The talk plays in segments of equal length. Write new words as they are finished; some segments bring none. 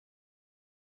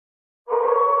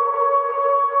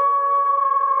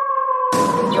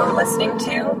You're listening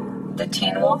to the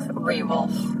Teen Wolf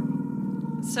Rewolf.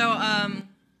 So, I'm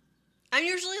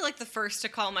usually like the first to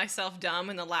call myself dumb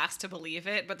and the last to believe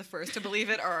it, but the first to believe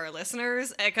it are our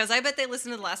listeners, because I bet they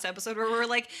listened to the last episode where we were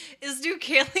like, is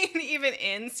Deucalion even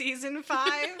in season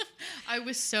 5? I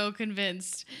was so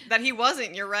convinced. That he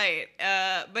wasn't, you're right.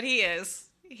 But he is.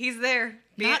 He's there.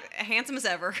 Handsome as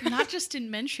ever. Not just in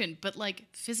mention, but like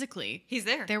physically. He's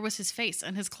there. There was his face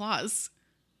and his claws.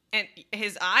 And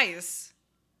his eyes.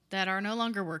 That are no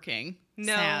longer working.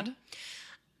 No. Sad. Did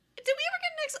we ever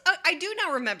get I do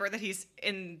now remember that he's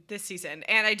in this season,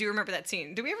 and I do remember that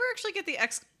scene. Did we ever actually get the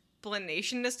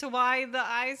explanation as to why the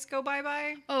eyes go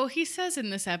bye-bye? Oh, he says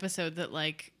in this episode that,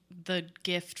 like, the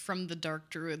gift from the Dark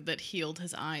Druid that healed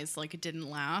his eyes, like, it didn't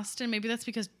last, and maybe that's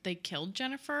because they killed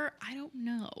Jennifer? I don't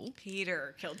know.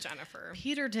 Peter killed Jennifer.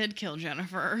 Peter did kill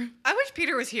Jennifer. I wish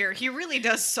Peter was here. He really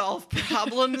does solve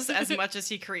problems as much as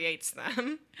he creates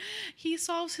them. He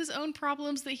solves his own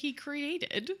problems that he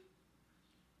created.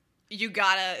 You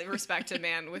gotta respect a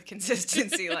man with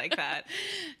consistency like that.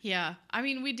 Yeah. I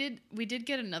mean, we did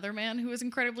get another man who was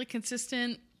incredibly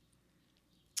consistent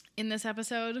in this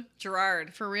episode.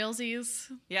 Gerard. For realsies.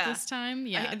 Yeah. This time.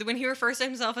 Yeah. When he refers to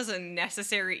himself as a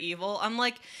necessary evil, I'm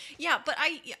like, yeah, but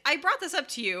I brought this up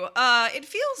to you. It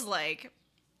feels like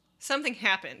something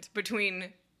happened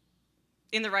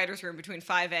in the writer's room between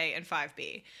 5A and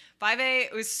 5B.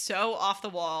 5A was so off the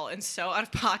wall and so out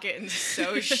of pocket and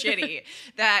so shitty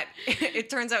that it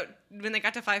turns out when they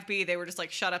got to 5B, they were just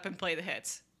like, shut up and play the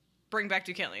hits. Bring back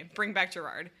Deucalion. Bring back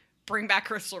Gerard. Bring back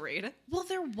Crystal Reed. Well,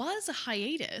 there was a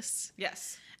hiatus.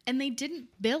 Yes. And they didn't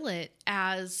bill it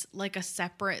as like a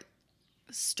separate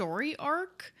story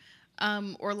arc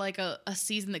or like a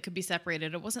season that could be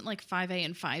separated. It wasn't like 5A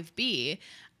and 5B,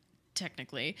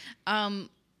 technically.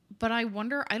 But I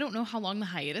wonder, I don't know how long the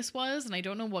hiatus was, and I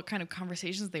don't know what kind of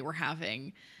conversations they were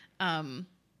having during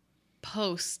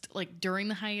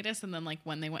the hiatus and then like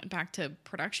when they went back to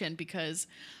production because,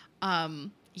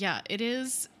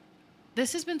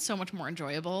 this has been so much more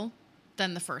enjoyable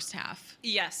than the first half.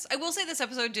 Yes. I will say this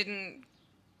episode didn't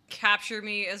capture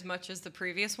me as much as the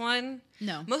previous one.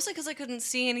 No. Mostly because I couldn't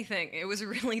see anything. It was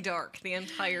really dark the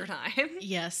entire time.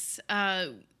 Yes.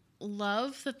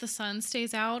 Love that the sun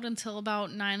stays out until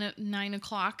about 9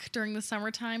 o'clock during the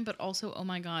summertime, but also, oh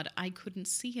my God, I couldn't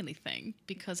see anything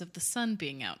because of the sun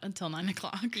being out until 9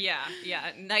 o'clock. Yeah.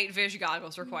 Night vision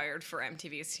goggles required for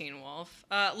MTV's Teen Wolf.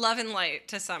 Love and light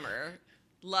to summer.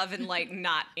 Love and light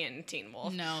not in Teen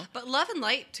Wolf. No. But love and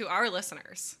light to our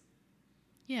listeners.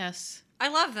 Yes. I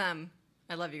love them.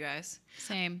 I love you guys.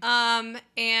 Same.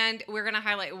 And we're going to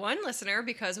highlight one listener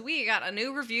because we got a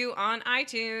new review on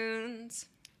iTunes.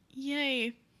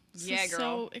 Yay. This yeah, is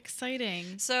girl. so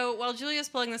exciting. So while Julia's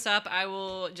pulling this up, I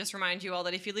will just remind you all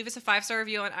that if you leave us a 5-star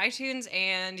review on iTunes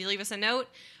and you leave us a note,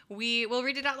 we will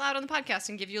read it out loud on the podcast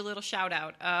and give you a little shout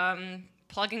out.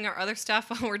 Plugging our other stuff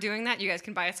while we're doing that, you guys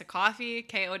can buy us a coffee,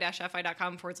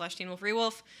 ko-fi.com/Teen Wolf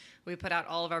Rewolf. We put out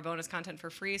all of our bonus content for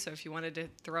free, so if you wanted to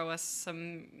throw us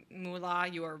some moolah,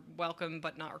 you are welcome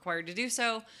but not required to do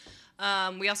so.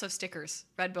 We also have stickers.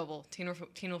 Redbubble, Teen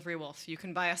Wolf Rewolf. You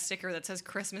can buy a sticker that says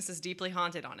Christmas is deeply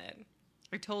haunted on it.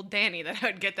 I told Danny that I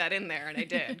would get that in there, and I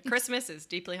did. Christmas is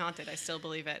deeply haunted. I still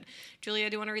believe it. Julia,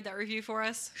 do you want to read that review for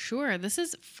us? Sure. This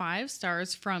is 5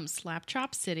 stars from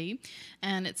Slapchop City,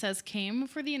 and it says, came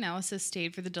for the analysis,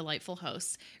 stayed for the delightful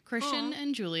hosts. Christian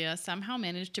and Julia somehow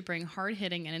managed to bring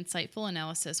hard-hitting and insightful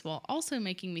analysis while also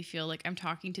making me feel like I'm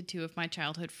talking to 2 of my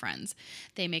childhood friends.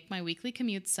 They make my weekly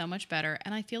commute so much better,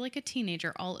 and I feel like a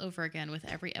teenager all over again with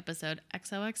every episode.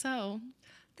 XOXO.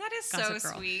 That is Gossip so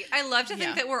Girl. sweet. I love to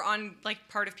think that we're on like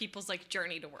part of people's like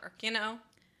journey to work, you know?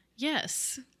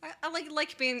 Yes. I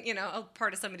like being, a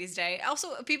part of somebody's day.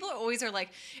 Also, people always are like,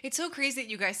 it's so crazy that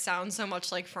you guys sound so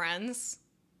much like friends.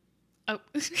 Oh.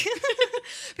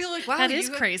 People are like, wow. That is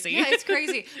crazy. Yeah, it's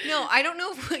crazy. No, I don't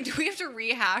know if do we have to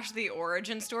rehash the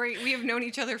origin story? We have known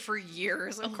each other for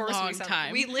years. Of course long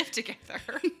time. We live together.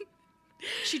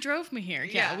 She drove me here.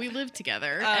 Yeah. Yeah, we lived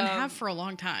together and have for a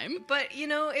long time. But,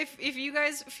 if you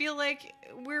guys feel like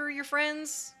we're your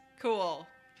friends, cool.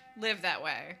 Live that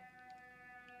way.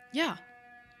 Yeah.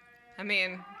 I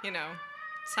mean,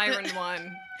 Siren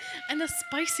one. And a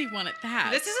spicy one at that.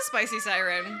 This is a spicy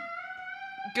siren.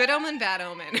 Good omen, bad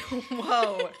omen.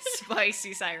 Whoa,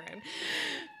 spicy siren.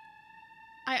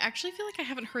 I actually feel like I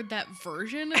haven't heard that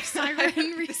version of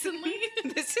Siren recently.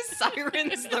 This is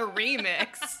Sirens the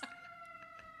remix.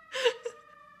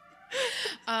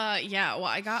 Yeah,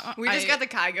 well, We just got the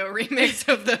Kygo remix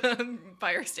of the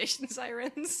fire station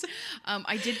sirens.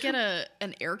 I did get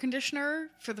an air conditioner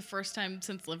for the first time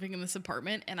since living in this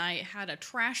apartment, and I had a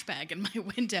trash bag in my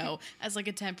window as like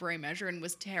a temporary measure and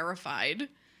was terrified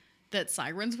that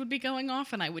sirens would be going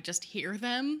off and I would just hear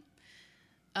them.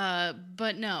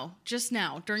 But no, just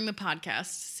now during the podcast,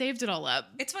 saved it all up.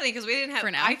 It's funny because we didn't have.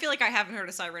 For now. I feel like I haven't heard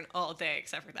a siren all day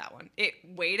except for that one. It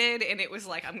waited and it was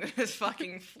like I'm gonna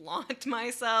fucking flaunt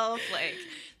myself like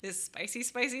this spicy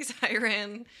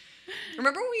siren.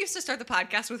 Remember when we used to start the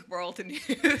podcast with world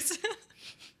news?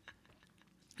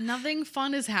 Nothing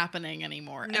fun is happening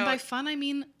anymore, No. and by fun I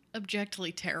mean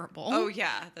objectively terrible. Oh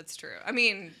yeah, that's true. I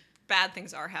mean, bad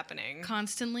things are happening.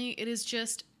 Constantly, it is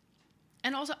just.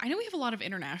 And also, I know we have a lot of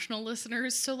international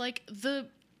listeners, so like the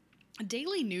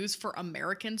daily news for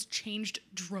Americans changed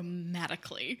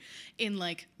dramatically in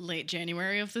like late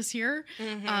January of this year.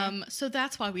 So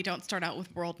that's why we don't start out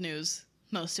with world news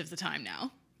most of the time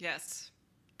now. Yes,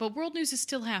 But world news is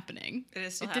still happening. it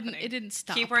is still happening. It didn't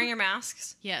stop. Keep wearing your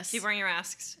masks. Yes. Keep wearing your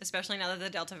masks, especially now that the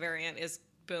Delta variant is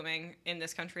booming in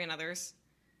this country and others.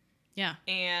 Yeah.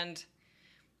 And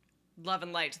love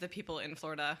and light to the people in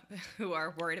Florida who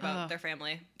are worried about their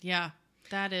family. Yeah.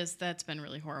 That's been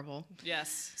really horrible.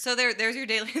 Yes. So there's your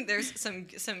daily. There's some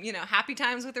happy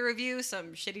times with the review,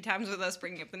 some shitty times with us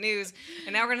bringing up the news,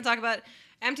 and now we're going to talk about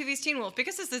MTV's Teen Wolf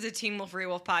because this is a Teen Wolf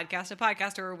Rewolf podcast, a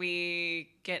podcast where we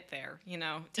get there. We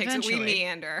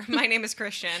meander. My name is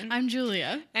Christian. I'm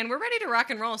Julia. And we're ready to rock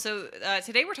and roll. So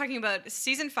today we're talking about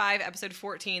season 5, episode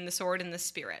 14, "The Sword and the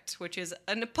Spirit," which is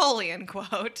a Napoleon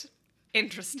quote.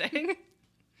 Interesting.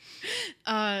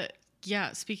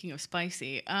 Yeah, speaking of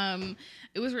spicy,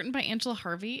 it was written by Angela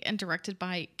Harvey and directed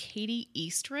by Katie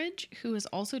Eastridge, who has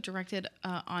also directed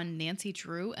on Nancy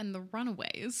Drew and The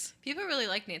Runaways. People really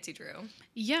like Nancy Drew.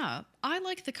 Yeah, I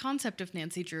like the concept of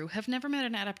Nancy Drew. Have never met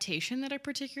an adaptation that I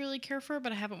particularly care for,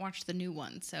 but I haven't watched the new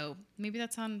one, so maybe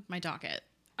that's on my docket.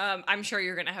 I'm sure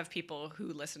you're going to have people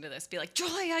who listen to this be like,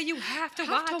 Julia, you have to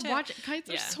watch it. Guys,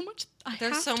 there's so much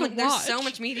There's so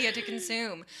much media to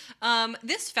consume.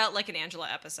 This felt like an Angela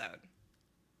episode.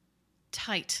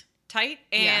 Tight.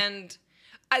 And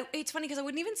it's funny because I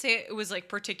wouldn't even say it was like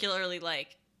particularly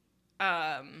like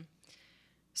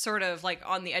sort of like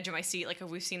on the edge of my seat like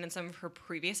we've seen in some of her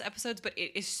previous episodes, but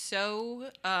it is so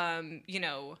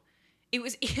it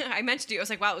was I mentioned to you, I was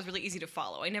like, wow, it was really easy to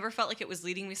follow. I never felt like it was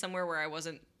leading me somewhere where I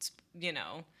wasn't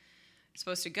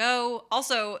supposed to go.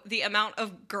 Also, the amount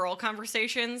of girl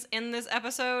conversations in this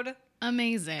episode,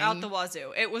 amazing, out the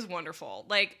wazoo. It was wonderful.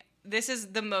 Like, this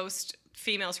is the most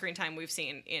female screen time we've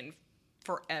seen in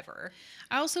forever.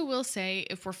 I also will say,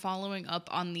 if we're following up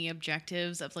on the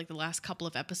objectives of like the last couple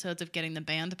of episodes of getting the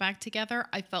band back together,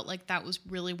 I felt like that was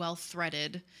really well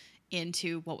threaded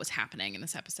into what was happening in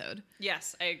this episode.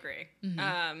 Yes, I agree.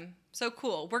 Mm-hmm. So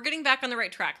cool. We're getting back on the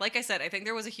right track. Like I said, I think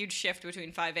there was a huge shift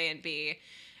between 5A and B,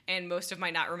 and most of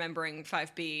my not remembering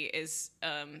 5B is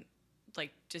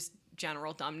like just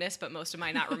general dumbness, but most of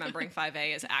my not remembering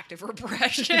 5A is active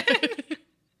repression.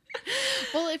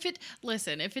 Well, if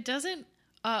it doesn't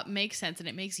make sense and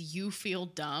it makes you feel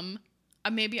dumb,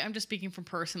 maybe I'm just speaking from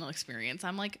personal experience.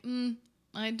 I'm like,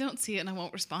 I don't see it and I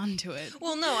won't respond to it.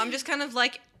 Well, no, I'm just kind of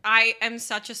like, I am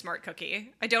such a smart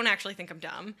cookie. I don't actually think I'm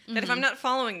dumb. That if I'm not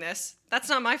following this, that's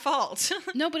not my fault.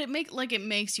 No, but it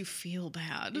makes you feel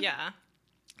bad. Yeah.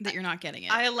 That you're not getting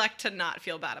it. I elect to not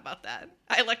feel bad about that.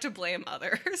 I elect to blame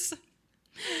others.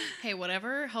 Hey,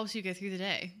 whatever helps you get through the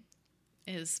day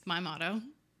is my motto.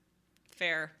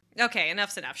 Fair. Okay,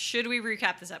 enough's enough. Should we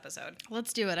recap this episode?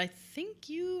 Let's do it. I think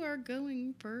you are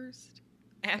going first.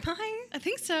 Am I? I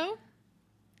think so.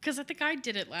 Because I think I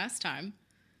did it last time.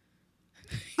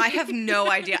 I have no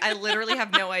idea. I literally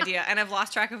have no idea. And I've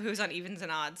lost track of who's on evens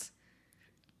and odds.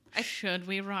 Should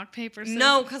we rock, paper, scissors?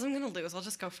 No, because I'm going to lose. I'll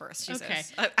just go first. Jesus.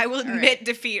 Okay. I will admit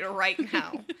defeat right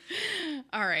now.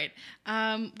 All right.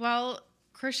 Well,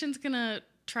 Christian's going to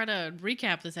try to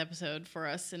recap this episode for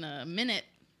us in a minute.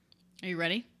 Are you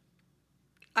ready?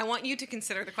 I want you to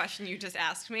consider the question you just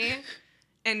asked me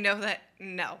and know that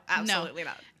no, absolutely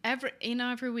not.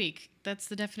 Every week, that's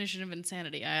the definition of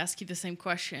insanity. I ask you the same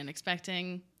question,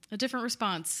 expecting a different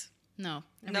response. No,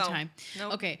 every time.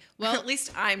 No. Okay, well... At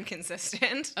least I'm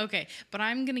consistent. Okay, but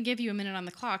I'm going to give you a minute on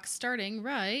the clock starting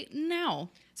right now.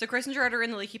 So Chris and Gerard are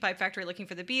in the leaky pipe factory looking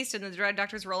for the beast, and the Dread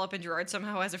Doctors roll up, and Gerard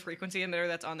somehow has a frequency emitter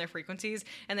that's on their frequencies.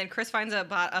 And then Chris finds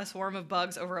a swarm of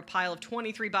bugs over a pile of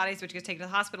 23 bodies, which gets taken to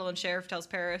the hospital, and Sheriff tells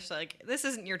Parrish, like, this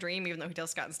isn't your dream, even though he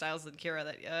tells Scott and Stiles and Kira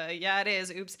that, yeah, it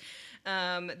is, oops.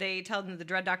 They tell them that the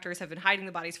Dread Doctors have been hiding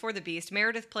the bodies for the beast.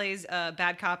 Meredith plays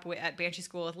bad cop at Banshee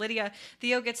School with Lydia.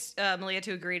 Theo gets Malia to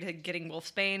to agree to getting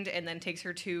wolfsbaned, and then takes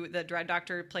her to the dread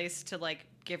doctor place to like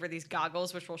give her these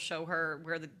goggles, which will show her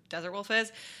where the desert wolf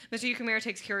is. Mr. Yukimura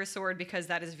takes Kira's sword because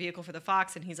that is a vehicle for the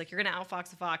fox, and he's like, "You're gonna outfox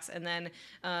the fox." And then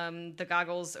the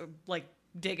goggles like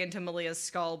dig into Malia's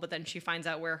skull, but then she finds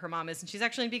out where her mom is, and she's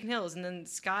actually in Beacon Hills. And then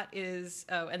Scott is,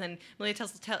 and then Malia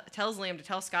tells Liam to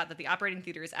tell Scott that the operating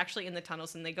theater is actually in the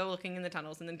tunnels, and they go looking in the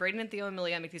tunnels. And then Brayden and Theo and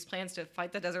Malia make these plans to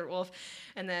fight the desert wolf,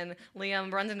 and then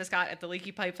Liam runs into Scott at the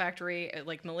leaky pipe factory,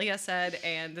 like Malia said,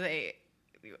 and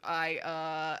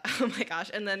oh my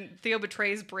gosh. And then Theo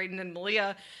betrays Brayden and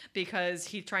Malia because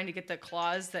he's trying to get the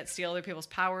claws that steal other people's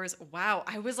powers. Wow.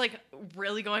 I was like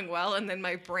really going well, and then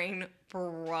my brain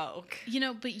broke.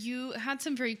 But you had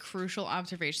some very crucial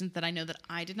observations that I know that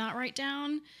I did not write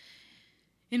down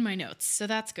in my notes. So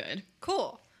that's good.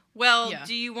 Cool. Well, Yeah.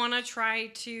 do you want to try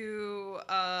to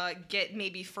get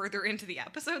maybe further into the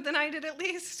episode than I did at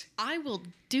least? I will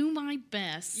do my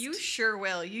best. You sure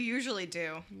will. You usually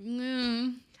do.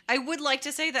 Mm. I would like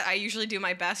to say that I usually do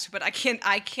my best, but I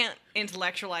can't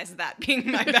intellectualize that being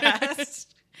my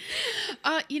best.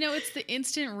 It's the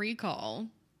instant recall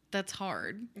that's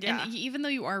hard. Yeah. And even though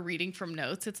you are reading from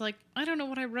notes, it's like, I don't know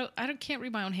what I wrote. Can't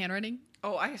read my own handwriting.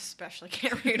 Oh, I especially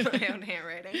can't read my own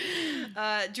handwriting.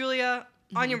 Julia,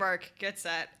 on your mark, get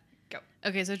set, go.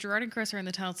 Okay, so Gerard and Chris are in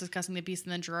the tunnels discussing the beast,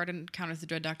 and then Gerard encounters the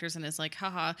dread doctors and is like,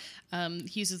 haha.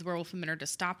 He uses the werewolf emitter to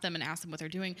stop them and ask them what they're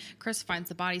doing. Chris finds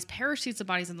the bodies, parachutes the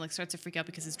bodies, and like starts to freak out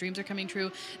because his dreams are coming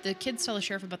true. The kids tell the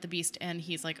sheriff about the beast, and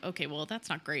he's like, okay, well, that's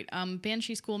not great.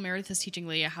 Banshee School, Meredith is teaching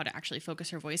Lydia how to actually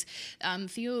focus her voice.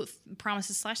 Theo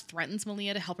promises / threatens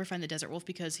Malia to help her find the desert wolf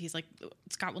because he's like,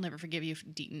 Scott will never forgive you if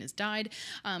Deaton has died.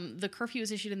 The curfew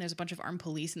is issued, and there's a bunch of armed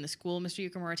police in the school. Mr.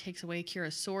 Yukimura takes away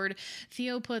Kira's sword.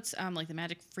 Theo puts the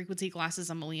magic frequency glasses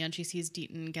on Malia, and she sees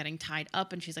Deaton getting tied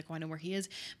up, and she's like, well, I know where he is.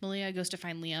 Malia goes to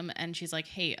find Liam, and she's like,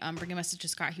 hey, bring a message to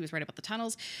Scott. He was right about the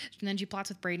tunnels. And then she plots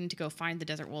with Brayden to go find the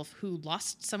desert wolf, who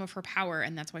lost some of her power,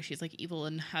 and that's why she's like evil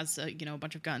and has a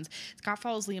bunch of guns. Scott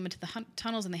follows Liam into the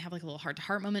tunnels, and they have like a little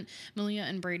heart-to-heart moment. Malia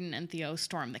and Brayden and Theo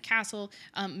storm the castle.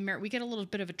 We get a little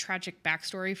bit of a tragic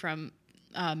backstory from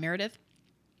Meredith.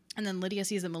 And then Lydia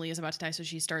sees that Malia is about to die, so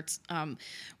she starts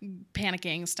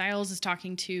panicking. Stiles is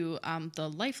talking to the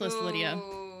lifeless Lydia.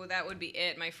 Oh, that would be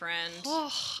it, my friend.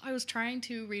 Oh, I was trying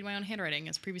to read my own handwriting,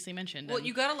 as previously mentioned. Well,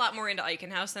 you got a lot more into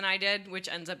Eichenhaus than I did, which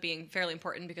ends up being fairly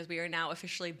important because we are now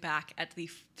officially back at the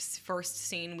first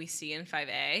scene we see in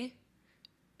 5A.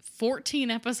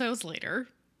 14 episodes later.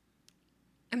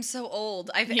 I'm so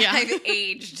old. I've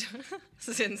aged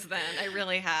since then. I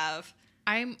really have.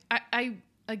 I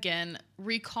again,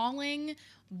 recalling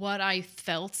what I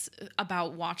felt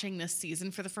about watching this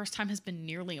season for the first time has been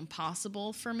nearly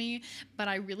impossible for me, but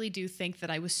I really do think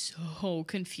that I was so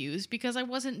confused because I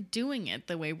wasn't doing it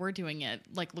the way we're doing it,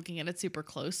 like looking at it super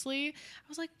closely. I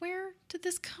was like, where did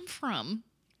this come from?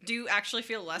 Do you actually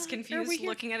feel less confused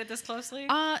looking at it this closely?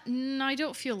 No, I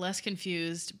don't feel less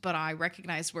confused, but I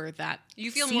recognize where that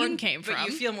scene came from. But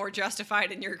you feel more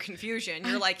justified in your confusion.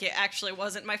 You're like, it actually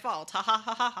wasn't my fault. Ha ha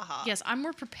ha ha ha ha. Yes, I'm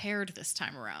more prepared this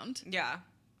time around. Yeah.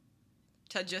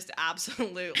 To just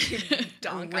absolutely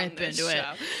dunk Rip on this into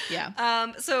show. it.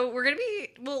 Yeah. So we're gonna be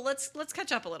let's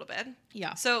catch up a little bit.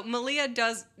 Yeah. So Lydia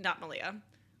does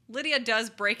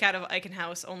break out of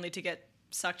Eichenhaus only to get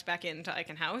sucked back into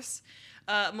Eichenhaus.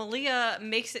 Malia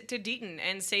makes it to Deaton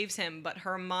and saves him, but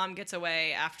her mom gets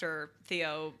away after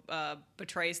Theo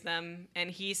betrays them, and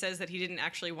he says that he didn't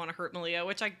actually want to hurt Malia,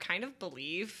 which I kind of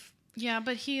believe. Yeah,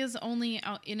 but he is only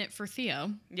out in it for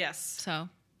Theo. Yes. So.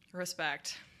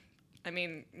 Respect. I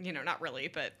mean, not really,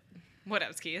 but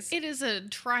whatevskis. It is a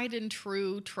tried and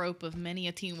true trope of many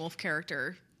a Teen Wolf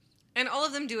character. And all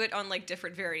of them do it on, like,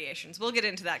 different variations. We'll get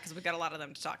into that because we've got a lot of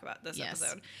them to talk about this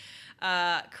episode.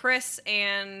 Chris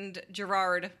and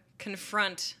Gerard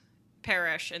confront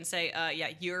Parrish and say, yeah,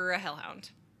 you're a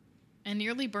hellhound. And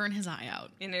nearly burn his eye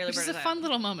out. And nearly which burn is his a eye fun out.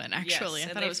 little moment, actually.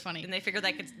 Yes, I thought it was funny. And they figure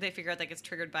out that gets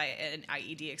triggered by an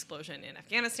IED explosion in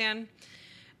Afghanistan.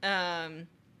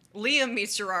 Liam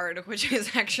meets Gerard, which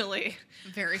is actually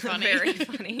very funny. Very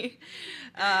funny.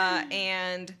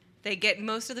 And they get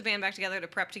most of the band back together to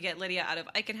prep to get Lydia out of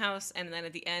Eichenhaus. And then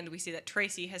at the end, we see that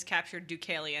Tracy has captured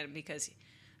Deucalion because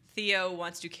Theo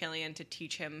wants Deucalion to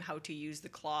teach him how to use the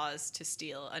claws to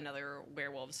steal another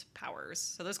werewolf's powers.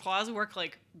 So those claws work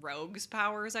like rogues'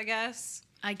 powers, I guess.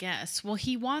 Well,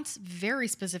 he wants very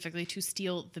specifically to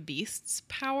steal the beast's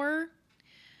power.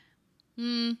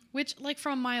 Which, like,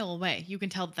 from a mile away, you can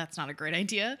tell that's not a great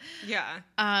idea. Yeah.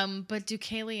 But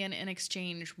Deucalion, in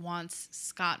exchange, wants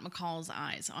Scott McCall's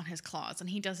eyes on his claws, and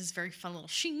he does his very fun little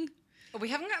shing. We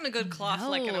haven't gotten a good claw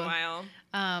flick in a while.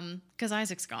 Because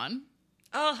Isaac's gone.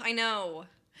 Oh, I know.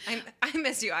 I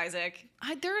miss you, Isaac.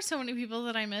 There are so many people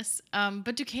that I miss.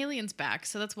 But Deucalion's back,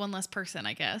 so that's one less person,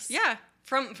 I guess. Yeah,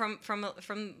 from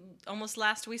almost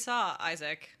last we saw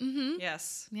Isaac. Mm-hmm.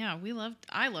 Yes. Yeah,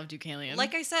 I love Deucalion.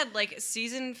 Like I said, like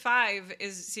season 5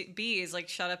 is like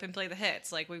shut up and play the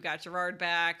hits. Like we've got Gerard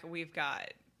back, we've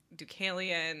got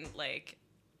Deucalion, like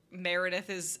Meredith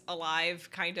is alive,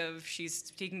 kind of. She's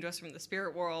speaking to us from the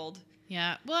spirit world.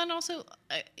 Yeah. Well, and also,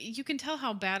 you can tell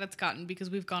how bad it's gotten because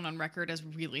we've gone on record as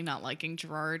really not liking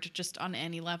Gerard just on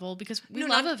any level because we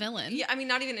love a villain. Yeah, I mean,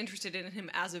 not even interested in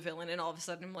him as a villain, and all of a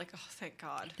sudden I'm like, oh, thank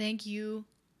God. Thank you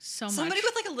so much. Somebody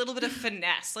with like a little bit of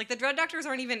finesse. Like the Dread Doctors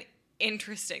aren't even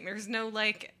interesting. There's no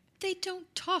like... They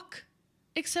don't talk.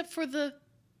 Except for the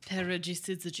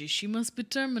Perigisizaji, she must be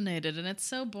terminated, and it's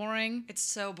so boring. It's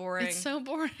so boring. It's so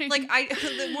boring. Like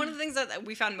one of the things that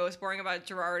we found most boring about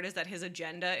Gerard is that his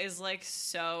agenda is like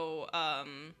so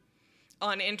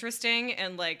uninteresting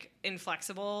and like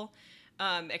inflexible,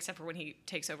 except for when he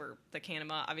takes over the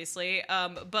Kanima, obviously.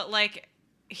 But like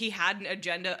he had an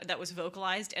agenda that was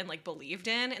vocalized and like believed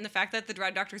in, and the fact that the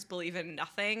Dread Doctors believe in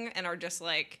nothing and are just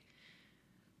like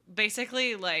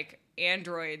basically like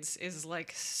androids is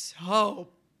like so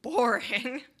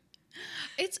boring.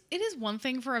 It is one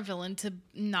thing for a villain to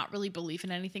not really believe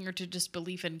in anything or to just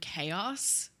believe in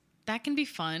chaos. That can be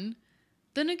fun.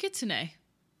 The Nogitsune.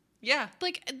 Yeah.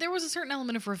 Like, there was a certain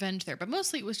element of revenge there, but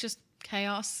mostly it was just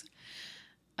chaos.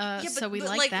 So we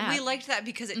liked that. We liked that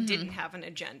because it didn't have an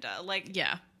agenda. Like,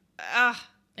 yeah. Banana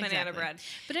Exactly. bread.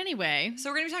 But anyway. So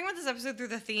we're going to be talking about this episode through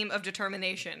the theme of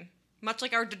determination. Much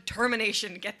like our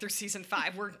determination to get through season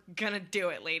 5, we're gonna do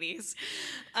it, ladies.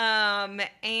 And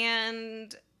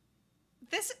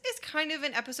this is kind of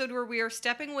an episode where we are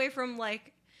stepping away from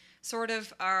like sort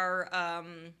of our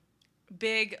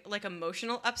big like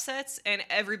emotional upsets, and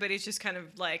everybody's just kind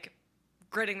of like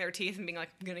gritting their teeth and being like,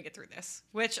 I'm gonna get through this,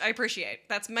 which I appreciate.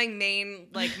 That's my main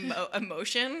like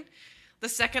emotion. The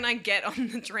second I get on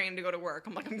the train to go to work,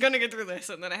 I'm like, I'm gonna get through this,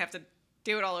 and then I have to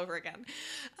do it all over again.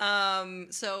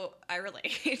 So I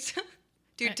relate.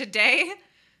 Dude, today,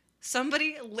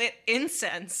 somebody lit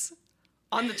incense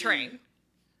on the train.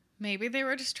 Maybe they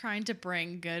were just trying to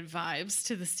bring good vibes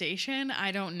to the station.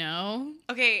 I don't know.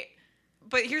 Okay,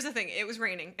 but here's the thing. It was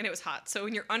raining and it was hot. So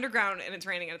when you're underground and it's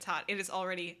raining and it's hot, it is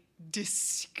already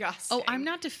disgusting. Oh, I'm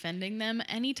not defending them.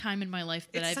 Any time in my life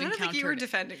that I've encountered, like you were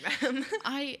defending them.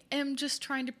 I am just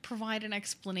trying to provide an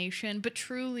explanation, but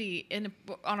truly,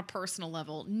 on a personal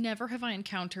level, never have I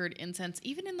encountered incense,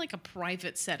 even in like a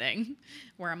private setting,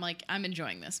 where I'm like, I'm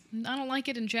enjoying this. I don't like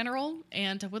it in general,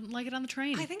 and I wouldn't like it on the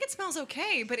train. I think it smells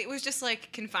okay, but it was just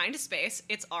like confined to space.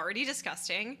 It's already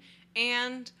disgusting,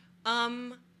 and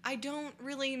I don't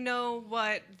really know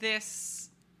what this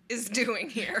is doing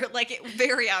here. Like, it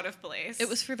very out of place. It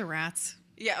was for the rats.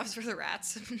 Yeah, it was for the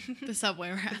rats. The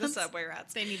subway rats. The subway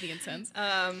rats. They need the incense.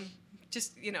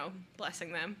 Just,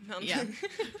 blessing them. Yeah.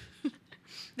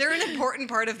 They're an important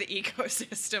part of the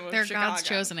ecosystem of They're Chicago. God's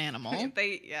chosen animal.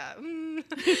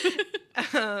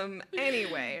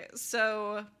 Anyway,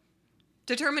 so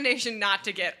determination not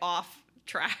to get off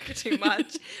track too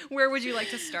much. Where would you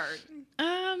like to start?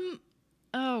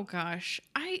 Oh gosh.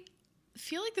 I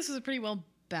feel like this is a pretty well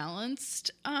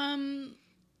balanced an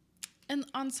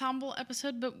ensemble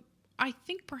episode, but I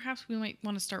think perhaps we might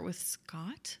want to start with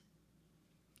Scott.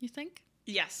 You think?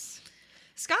 Yes.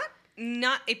 Scott,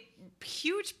 not a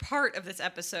huge part of this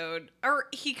episode, or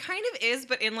he kind of is,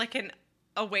 but in like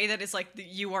a way that is like,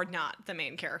 you are not the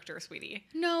main character, sweetie.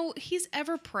 No, he's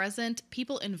ever present.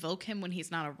 People invoke him when he's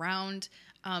not around.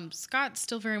 Scott's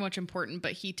still very much important,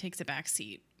 but he takes a back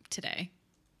seat today.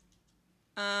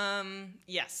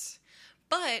 Yes.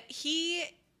 But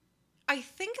I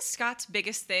think Scott's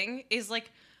biggest thing is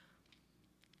like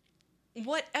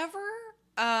whatever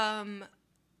has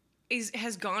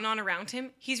gone on around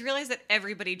him, he's realized that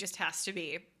everybody just has to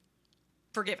be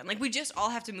forgiven. Like, we just all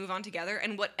have to move on together,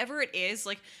 and whatever it is,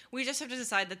 like, we just have to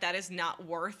decide that is not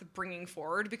worth bringing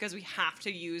forward, because we have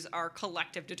to use our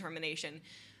collective determination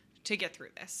to get through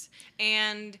this.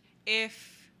 And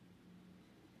if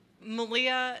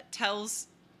Malia tells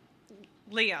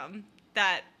Liam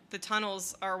that the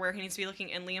tunnels are where he needs to be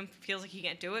looking, and Liam feels like he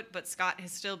can't do it, but Scott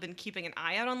has still been keeping an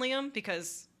eye out on Liam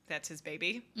because that's his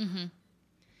baby. Mm-hmm.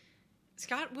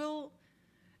 Scott will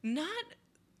not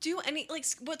do any, like,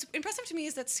 what's impressive to me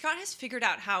is that Scott has figured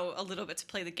out how a little bit to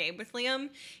play the game with Liam.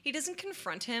 He doesn't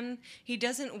confront him. He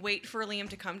doesn't wait for Liam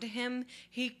to come to him.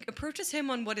 He approaches him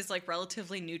on what is like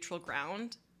relatively neutral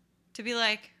ground to be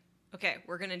like, okay,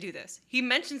 we're going to do this. He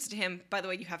mentions to him, by the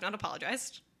way, you have not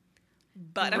apologized,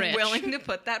 but Rich. I'm willing to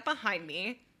put that behind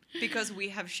me. because we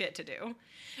have shit to do.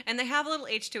 And they have a little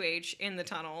H2H in the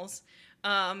tunnels.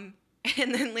 And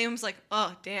then Liam's like,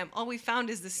 oh, damn, all we found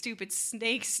is the stupid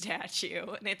snake statue.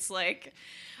 And it's like,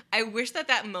 I wish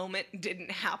that moment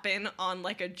didn't happen on,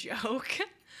 like, a joke.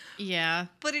 Yeah.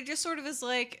 But it just sort of is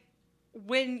like,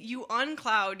 when you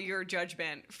uncloud your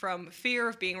judgment from fear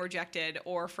of being rejected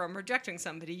or from rejecting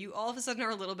somebody, you all of a sudden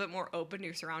are a little bit more open to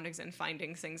your surroundings and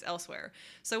finding things elsewhere.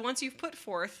 So once you've put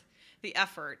forth the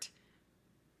effort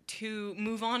to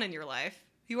move on in your life,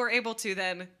 you are able to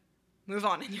then move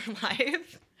on in your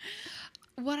life.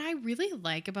 What I really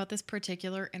like about this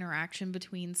particular interaction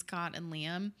between Scott and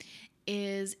Liam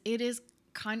is it is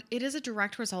a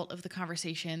direct result of the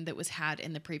conversation that was had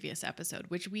in the previous episode,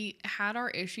 which we had our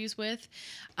issues with.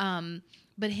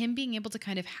 But him being able to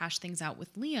kind of hash things out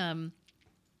with Liam,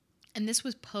 and this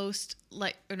was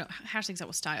hash things out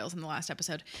with Stiles in the last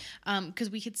episode, because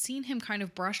we had seen him kind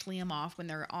of brush Liam off when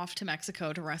they're off to New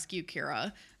Mexico to rescue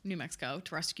Kira,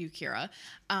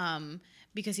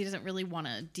 because he doesn't really want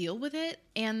to deal with it.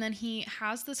 And then he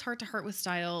has this heart-to-heart with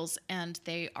Stiles, and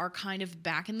they are kind of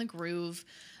back in the groove.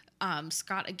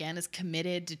 Scott, again, is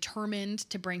committed, determined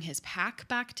to bring his pack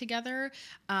back together.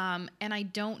 And I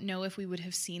don't know if we would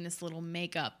have seen this little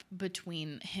makeup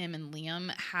between him and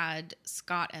Liam had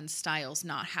Scott and Stiles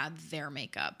not had their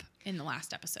makeup in the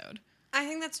last episode. I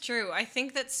think that's true. I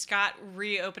think that Scott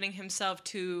reopening himself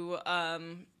to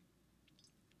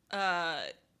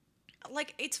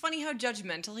like, it's funny how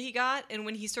judgmental he got, and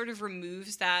when he sort of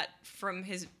removes that from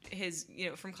his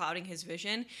from clouding his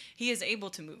vision, he is able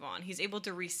to move on. He's able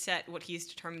to reset what he's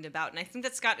determined about. And I think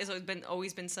that Scott has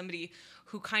always been somebody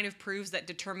who kind of proves that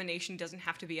determination doesn't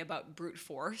have to be about brute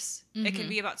force. Mm-hmm. It can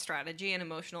be about strategy and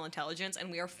emotional intelligence,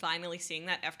 and we are finally seeing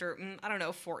that after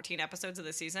 14 episodes of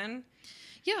the season.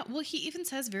 Yeah, well, he even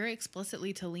says very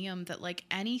explicitly to Liam that, like,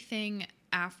 anything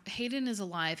Hayden is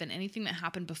alive, and anything that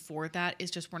happened before that is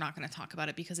just, we're not going to talk about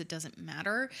it because it doesn't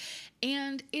matter.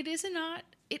 And it isn't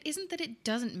that it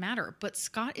doesn't matter, but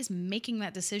Scott is making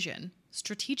that decision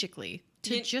strategically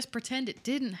to just pretend it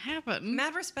didn't happen.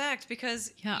 Mad respect,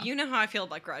 because you know how I feel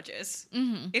about grudges.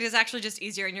 Mm-hmm. It is actually just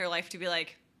easier in your life to be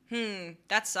like,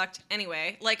 that sucked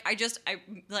anyway. Like, I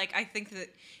think that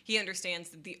he understands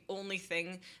that the only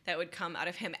thing that would come out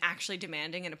of him actually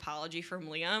demanding an apology from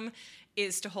Liam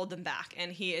is to hold them back.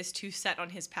 And he is too set on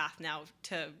his path now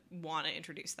to want to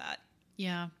introduce that.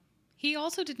 Yeah. He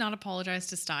also did not apologize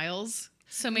to Stiles.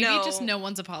 So maybe just no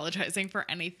one's apologizing for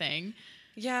anything.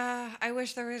 Yeah, I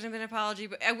wish there would have been an apology,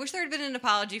 but I wish there had been an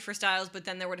apology for Stiles, but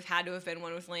then there would have had to have been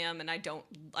one with Liam, and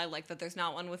I like that there's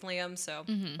not one with Liam, so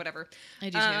whatever. I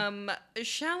do too.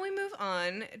 Shall we move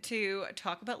on to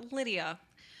talk about Lydia?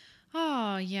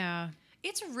 Oh, yeah.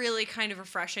 It's really kind of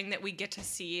refreshing that we get to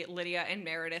see Lydia and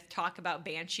Meredith talk about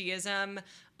Bansheeism,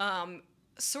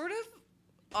 sort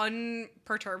of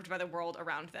unperturbed by the world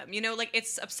around them. You know, like,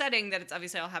 it's upsetting that it's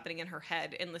obviously all happening in her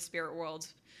head in the spirit world,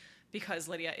 because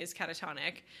Lydia is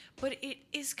catatonic, but it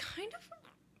is kind of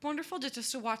wonderful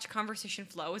just to watch conversation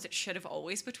flow as it should have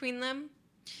always between them.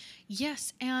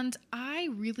 Yes, and I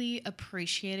really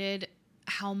appreciated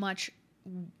how much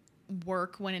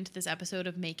work went into this episode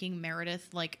of making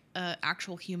Meredith like an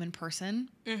actual human person.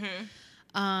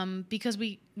 Mm-hmm. Because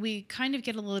we kind of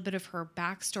get a little bit of her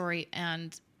backstory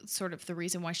and sort of the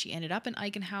reason why she ended up in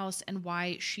Eichen House and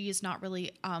why she is not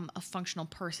really a functional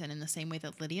person in the same way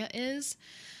that Lydia is.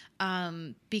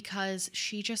 Because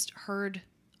she just heard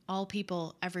all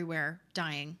people everywhere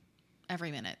dying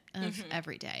every minute of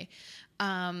every day.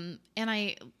 And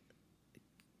I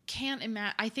can't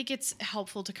imagine, I think it's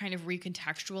helpful to kind of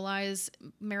recontextualize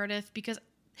Meredith, because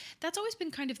that's always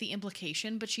been kind of the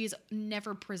implication, but she is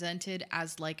never presented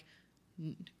as like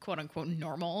quote unquote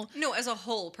normal. No, as a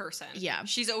whole person. Yeah.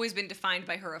 She's always been defined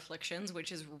by her afflictions,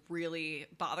 which is really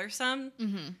bothersome.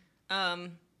 Mm-hmm.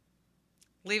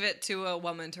 Leave it to a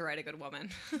woman to write a good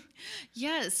woman.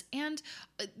 Yes. And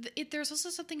there's also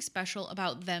something special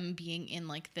about them being in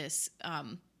like this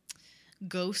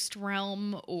ghost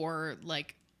realm or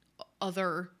like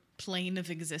other plane of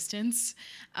existence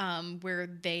where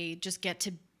they just get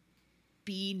to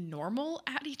be normal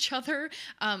at each other.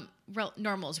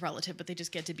 Normal is relative, but they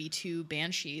just get to be two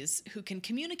banshees who can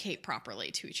communicate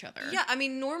properly to each other. Yeah, I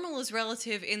mean, normal is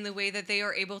relative in the way that they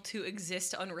are able to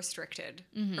exist unrestricted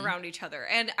around each other.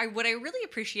 And what I really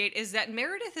appreciate is that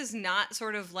Meredith is not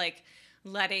sort of like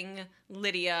letting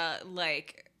Lydia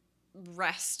like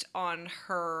rest on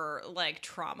her like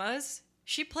traumas.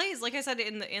 She plays, like I said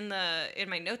in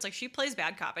my notes, like she plays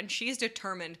bad cop, and she's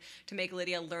determined to make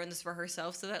Lydia learn this for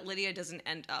herself so that Lydia doesn't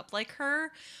end up like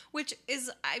her, which is,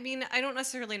 I mean, I don't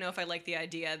necessarily know if I like the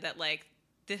idea that like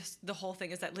the whole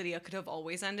thing is that Lydia could have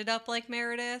always ended up like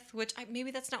Meredith, which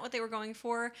maybe that's not what they were going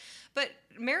for. But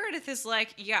Meredith is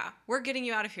like, yeah, we're getting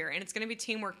you out of here, and it's going to be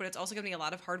teamwork, but it's also going to be a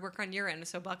lot of hard work on your end,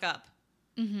 so buck up.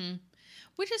 Mm-hmm.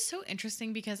 Which is so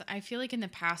interesting because I feel like in the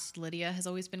past, Lydia has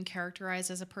always been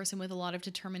characterized as a person with a lot of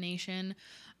determination.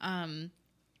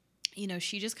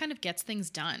 She just kind of gets things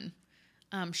done.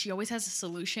 She always has a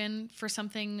solution for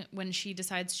something. When she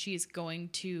decides she's going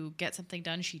to get something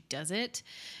done, she does it.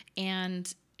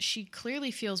 And she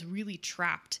clearly feels really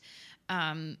trapped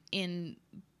in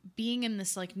being in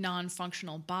this like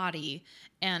non-functional body,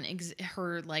 and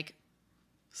her like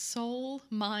soul,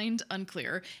 mind,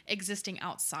 unclear, existing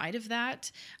outside of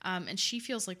that. And she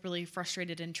feels like really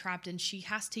frustrated and trapped, and she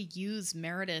has to use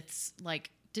Meredith's like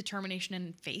determination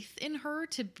and faith in her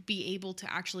to be able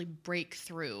to actually break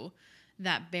through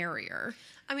that barrier.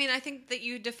 I mean, I think that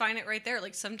you define it right there.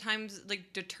 Like sometimes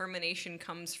like determination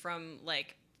comes from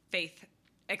like faith,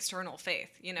 external faith,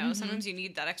 Sometimes you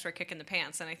need that extra kick in the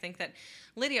pants. And I think that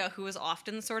Lydia, who is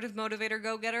often the sort of motivator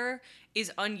go-getter,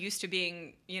 is unused to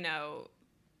being,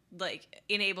 like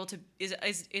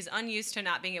is unused to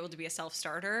not being able to be a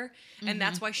self-starter. And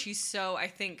that's why she's so, I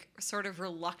think, sort of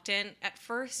reluctant at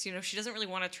first. She doesn't really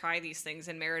want to try these things,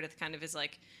 and Meredith kind of is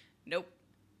like, nope,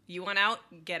 you want out,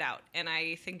 get out. And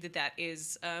I think that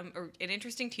is an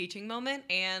interesting teaching moment.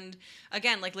 And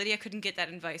again, like Lydia couldn't get that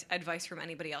advice from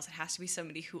anybody else. It has to be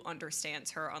somebody who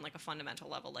understands her on like a fundamental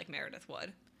level, like Meredith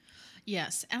would.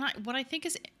 Yes. And what I think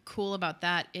is cool about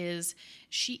that is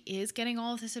she is getting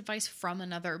all of this advice from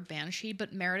another Banshee,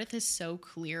 but Meredith is so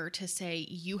clear to say,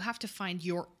 you have to find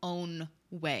your own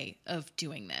way of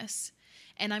doing this.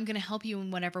 And I'm going to help you in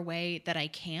whatever way that I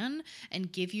can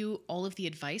and give you all of the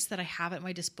advice that I have at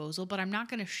my disposal, but I'm not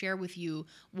going to share with you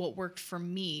what worked for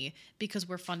me because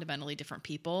we're fundamentally different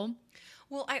people.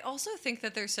 Well, I also think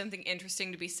that there's something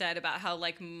interesting to be said about how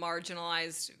like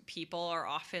marginalized people are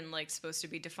often like supposed to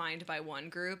be defined by one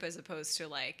group as opposed to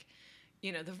like,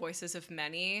 the voices of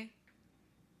many.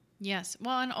 Yes.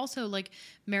 Well, and also like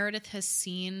Meredith has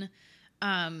seen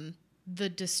the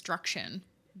destruction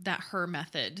that her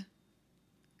method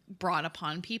brought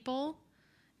upon people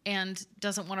and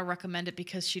doesn't want to recommend it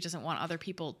because she doesn't want other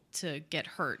people to get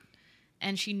hurt.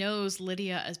 And she knows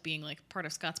Lydia as being like part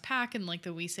of Scott's pack, and like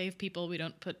the we save people, we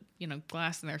don't put,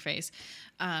 glass in their face.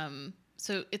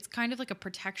 So it's kind of like a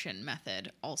protection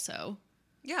method also.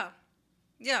 Yeah.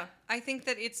 Yeah. I think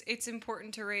that it's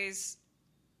important to raise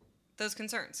those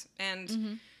concerns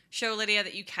and show Lydia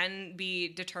that you can be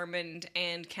determined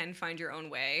and can find your own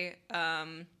way.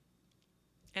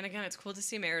 And again, it's cool to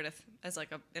see Meredith as like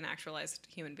an actualized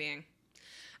human being.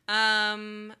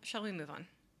 Shall we move on?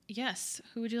 Yes.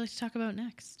 Who would you like to talk about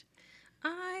next?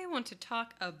 I want to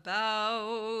talk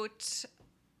about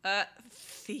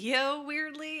Theo,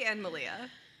 weirdly, and Malia.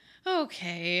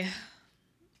 Okay.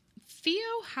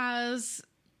 Theo has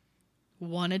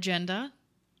one agenda.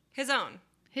 His own.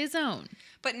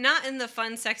 But not in the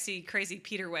fun, sexy, crazy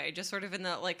Peter way. Just sort of in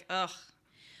the, like, ugh.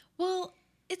 Well,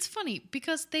 it's funny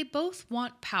because they both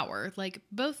want power. Like,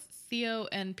 both Theo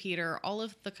and Peter, all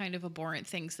of the kind of abhorrent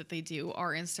things that they do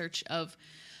are in search of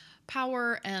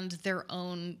power and their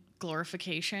own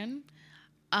glorification.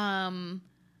 But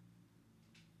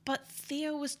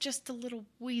Theo was just a little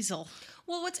weasel.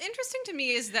 Well, what's interesting to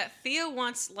me is that Theo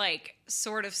wants, like,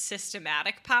 sort of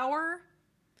systematic power.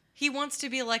 He wants to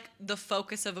be, like, the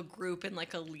focus of a group and,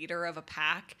 like, a leader of a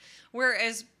pack.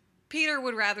 Whereas Peter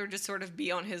would rather just sort of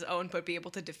be on his own but be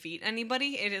able to defeat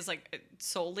anybody. It is, like,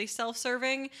 solely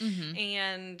self-serving.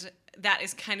 And that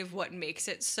is kind of what makes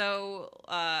it so,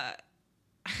 I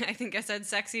think I said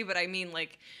sexy, but I mean,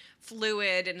 like,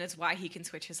 fluid, and it's why he can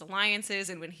switch his alliances.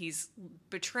 And when he's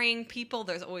betraying people,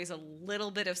 there's always a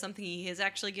little bit of something he is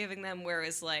actually giving them,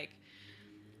 whereas, like,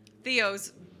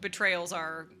 Theo's betrayals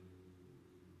are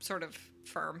sort of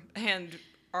firm and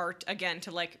are, again, to,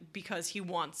 like, because he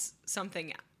wants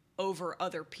something over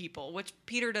other people, which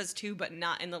Peter does too, but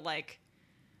not in the, like,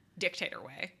 dictator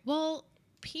way. Well,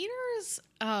 Peter's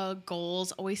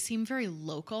goals always seem very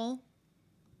local.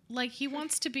 Like, he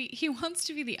wants to be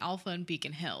the alpha in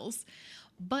Beacon Hills.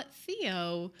 But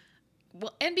Theo,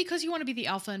 well, and because you want to be the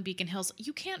alpha in Beacon Hills,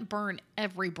 you can't burn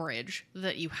every bridge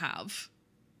that you have.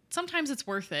 Sometimes it's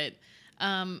worth it.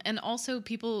 And also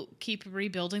people keep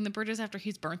rebuilding the bridges after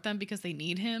he's burnt them because they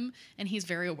need him, and he's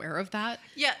very aware of that.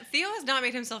 Yeah, Theo has not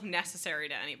made himself necessary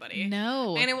to anybody.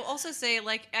 No. And I will also say,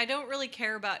 like, I don't really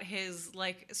care about his,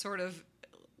 like, sort of,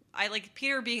 I like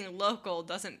Peter being local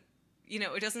doesn't,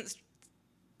 it doesn't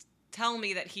tell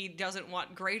me that he doesn't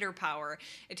want greater power.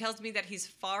 It tells me that he's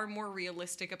far more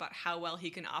realistic about how well he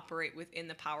can operate within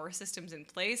the power systems in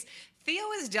place. Theo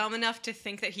is dumb enough to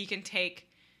think that he can take...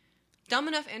 Dumb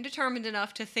enough and determined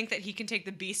enough to think that he can take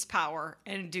the beast power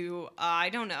and do, I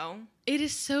don't know. It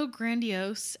is so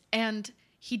grandiose, and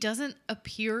he doesn't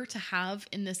appear to have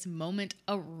in this moment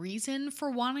a reason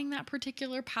for wanting that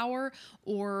particular power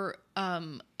or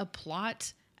a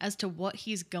plot as to what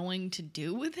he's going to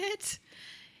do with it.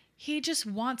 He just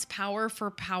wants power for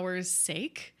power's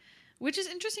sake, which is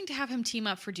interesting to have him team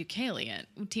up with Deucalion,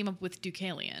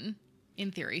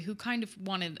 in theory, who kind of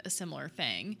wanted a similar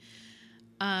thing.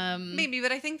 Maybe,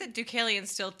 but I think that Deucalion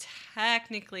still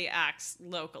technically acts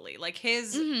locally. Like,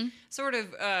 his sort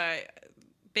of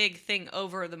big thing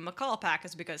over the McCall pack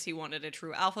is because he wanted a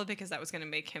true alpha, because that was going to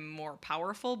make him more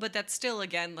powerful. But that's still,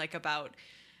 again, like, about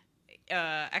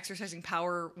exercising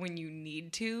power when you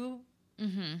need to,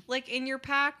 like, in your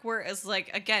pack. Whereas,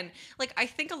 like, again, like, I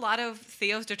think a lot of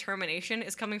Theo's determination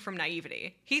is coming from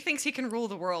naivety. He thinks he can rule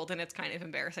the world, and it's kind of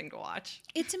embarrassing to watch.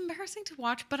 It's embarrassing to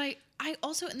watch, but I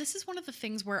also, and this is one of the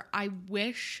things where I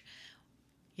wish,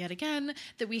 yet again,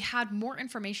 that we had more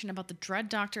information about the Dread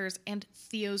Doctors and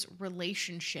Theo's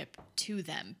relationship to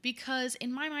them. Because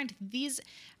in my mind, this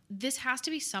has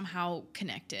to be somehow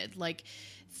connected. Like,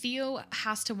 Theo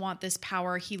has to want this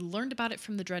power. He learned about it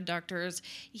from the Dread Doctors.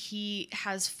 He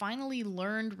has finally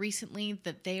learned recently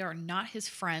that they are not his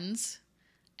friends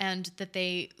and that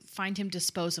they find him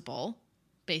disposable,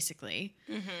 basically.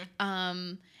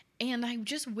 And I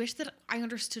just wish that I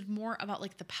understood more about,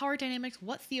 like, the power dynamics,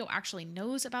 what Theo actually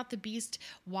knows about the Beast.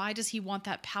 Why does he want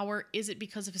that power? Is it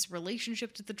because of his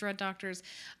relationship to the Dread Doctors?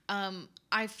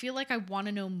 I feel like I want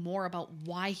to know more about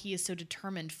why he is so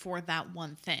determined for that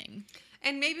one thing.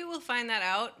 And maybe we'll find that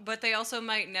out, but they also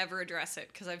might never address it,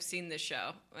 because I've seen this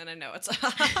show, and I know it's...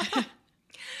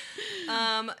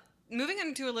 Moving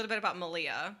on to a little bit about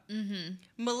Malia.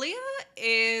 Malia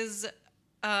is...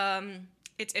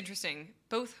 it's interesting.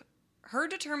 Both her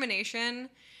determination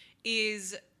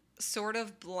is sort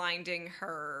of blinding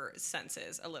her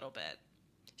senses a little bit.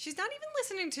 She's not even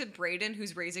listening to Brayden,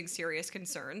 who's raising serious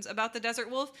concerns about the Desert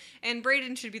Wolf, and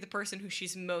Brayden should be the person who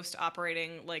she's most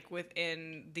operating, like,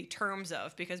 within the terms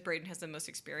of, because Brayden has the most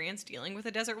experience dealing with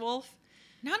a Desert Wolf.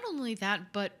 Not only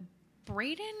that, but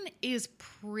Brayden is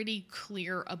pretty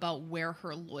clear about where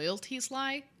her loyalties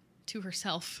lie to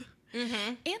herself.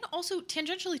 And also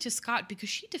tangentially to Scott, because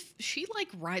she like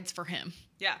rides for him.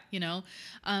 Yeah. You know,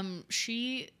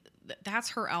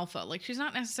 that's her alpha. Like, she's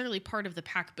not necessarily part of the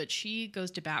pack, but she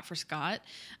goes to bat for Scott.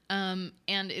 And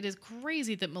it is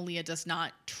crazy that Malia does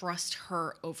not trust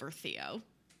her over Theo.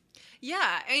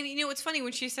 Yeah, and you know, it's funny,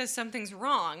 when she says something's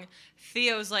wrong,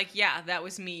 Theo's like, yeah, that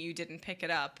was me, you didn't pick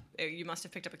it up. You must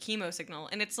have picked up a chemo signal.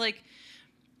 And it's like,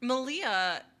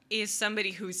 Malia is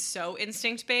somebody who's so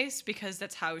instinct-based, because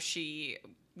that's how she,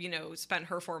 you know, spent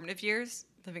her formative years,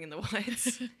 living in the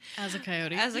woods. As a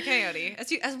coyote. As a coyote.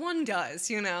 As one does,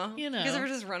 you know. You know. You guys ever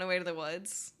just run away to the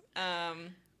woods? I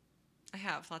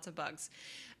have, lots of bugs.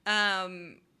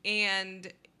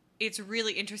 And it's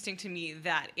really interesting to me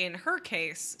that in her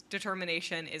case,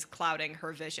 determination is clouding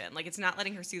her vision. Like, it's not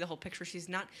letting her see the whole picture. She's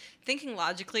not thinking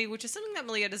logically, which is something that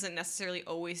Malia doesn't necessarily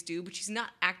always do, but she's not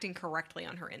acting correctly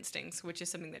on her instincts, which is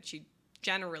something that she's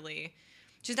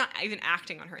not even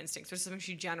acting on her instincts, which is something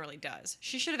she generally does.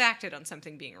 She should have acted on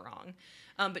something being wrong.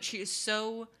 But she is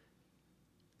so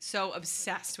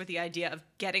obsessed with the idea of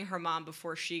getting her mom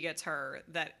before she gets her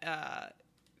that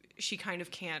she kind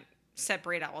of can't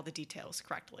separate out all the details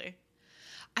correctly.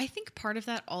 I think part of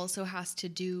that also has to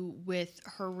do with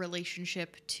her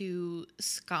relationship to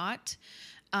Scott,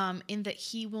 in that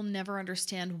he will never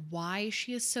understand why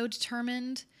she is so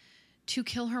determined to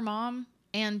kill her mom.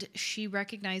 And she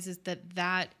recognizes that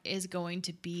that is going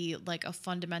to be like a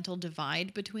fundamental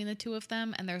divide between the two of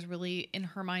them. And there's really, in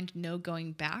her mind, no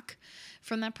going back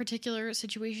from that particular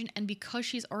situation. And because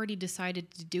she's already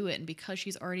decided to do it, and because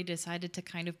she's already decided to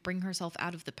kind of bring herself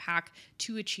out of the pack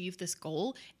to achieve this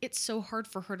goal, it's so hard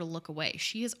for her to look away.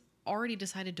 She has already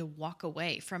decided to walk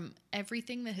away from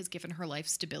everything that has given her life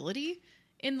stability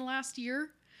in the last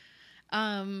year.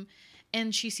 And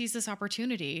she sees this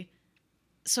opportunity.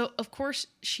 So, of course,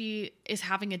 she is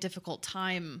having a difficult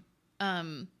time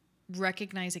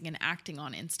recognizing and acting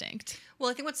on instinct. Well,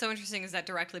 I think what's so interesting is that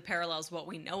directly parallels what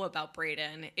we know about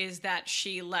Brayden, is that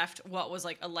she left what was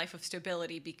like a life of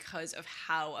stability because of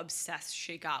how obsessed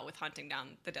she got with hunting down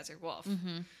the Desert Wolf.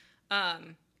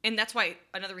 And that's why,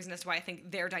 another reason as to why I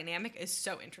think their dynamic is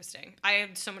so interesting. I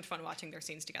had so much fun watching their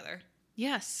scenes together.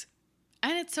 Yes.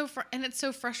 And it's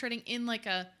so frustrating in like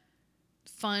a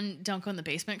fun don't go in the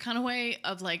basement kind of way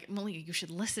of like, Malia, you should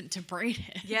listen to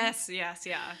Brayden. Yes, yeah.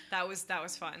 That was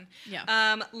fun.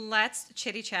 Yeah. Let's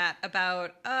chitty chat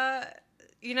about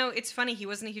it's funny, he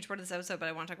wasn't a huge part of this episode, but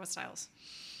I want to talk about Styles.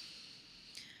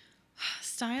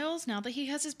 Styles, now that he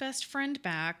has his best friend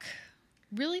back,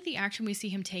 really the action we see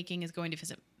him taking is going to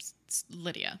visit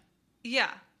Lydia.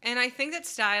 Yeah. And I think that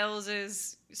Styles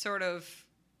is sort of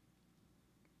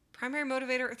primary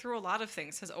motivator through a lot of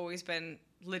things has always been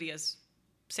Lydia's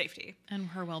safety. And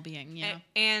her well-being, yeah.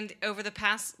 And over the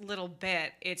past little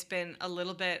bit, it's been a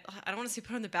little bit, I don't want to say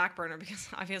put on the back burner because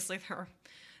obviously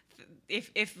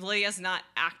if Lydia's not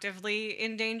actively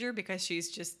in danger because she's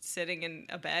just sitting in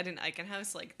a bed in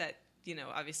Eichenhaus, like that,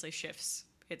 obviously shifts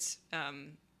its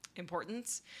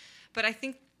importance. But I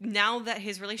think now that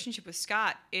his relationship with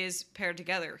Scott is paired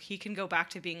together, he can go back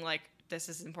to being like, this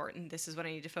is important. This is what I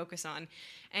need to focus on.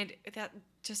 And that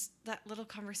little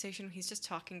conversation, he's just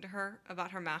talking to her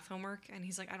about her math homework. And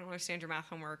he's like, I don't understand your math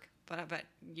homework, but I bet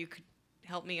you could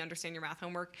help me understand your math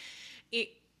homework. It,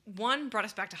 one, brought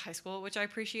us back to high school, which I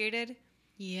appreciated.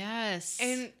 Yes.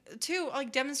 And two,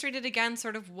 like demonstrated again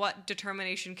sort of what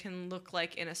determination can look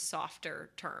like in a softer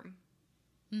term.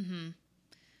 Mm-hmm.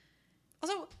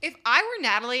 Also, if I were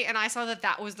Natalie and I saw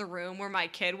that was the room where my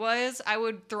kid was, I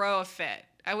would throw a fit.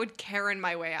 I would Karen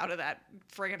my way out of that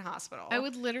friggin' hospital. I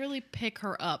would literally pick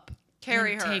her up,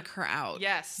 carry and her, take her out.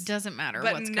 Yes, doesn't matter,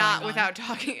 but what's not going without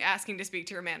asking to speak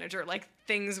to your manager. Like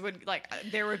things would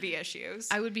there would be issues.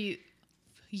 I would be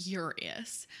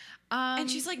furious. And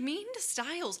she's like mean to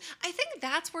Styles. I think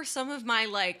that's where some of my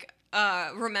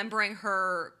remembering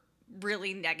her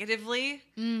really negatively,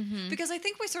 because I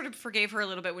think we sort of forgave her a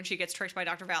little bit when she gets tricked by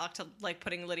Dr. Valak to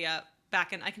putting Lydia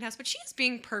back in Eichenhaus, but she's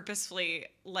being purposefully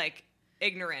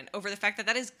ignorant over the fact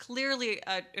that is clearly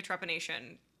a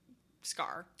trepanation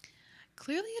scar.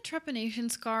 Clearly a trepanation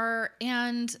scar,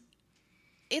 and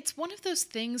it's one of those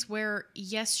things where,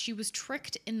 yes, she was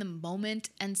tricked in the moment,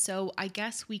 and so I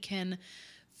guess we can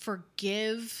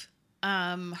forgive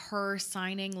her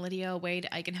signing Lydia away to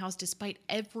Eichenhaus despite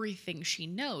everything she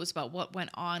knows about what went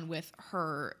on with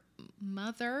her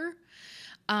mother.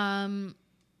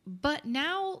 But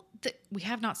now that we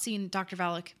have not seen Dr.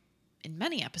 Valak in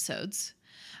many episodes,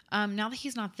 now that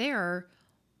he's not there,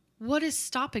 what is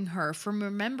stopping her from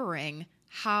remembering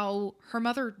how her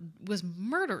mother was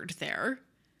murdered there?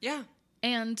 Yeah.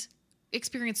 And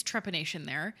experienced trepanation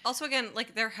there. Also, again,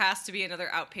 there has to be another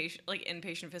outpatient,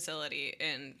 inpatient facility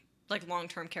in,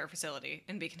 long-term care facility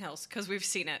in Beacon Hills, because we've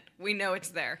seen it. We know it's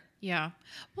there. Yeah.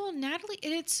 Well, Natalie,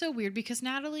 and it's so weird because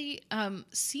Natalie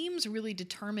seems really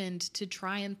determined to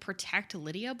try and protect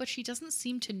Lydia, but she doesn't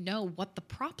seem to know what the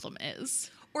problem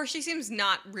is. Or she seems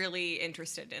not really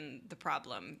interested in the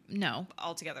problem. No.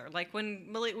 Altogether. Like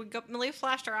when Malia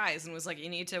flashed her eyes and was like, you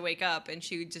need to wake up, and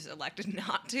she just elected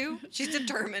not to. She's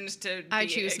determined to I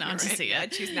choose not to see it. I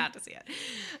choose not to see it.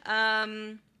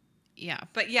 Yeah.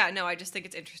 But yeah, no, I just think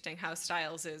it's interesting how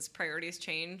Styles' priorities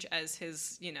change as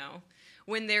his,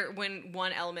 when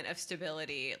one element of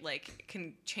stability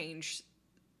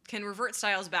can revert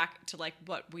Styles back to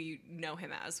what we know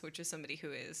him as, which is somebody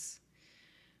who is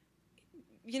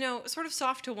sort of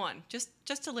soft to one, just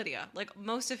to Lydia.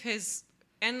 Most of his,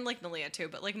 and Malia too,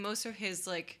 but most of his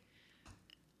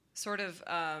sort of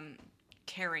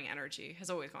caring energy has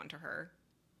always gone to her.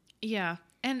 Yeah.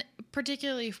 And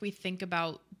particularly if we think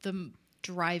about the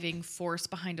driving force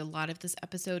behind a lot of this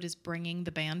episode is bringing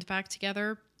the band back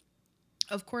together.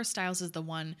 Of course, Styles is the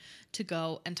one to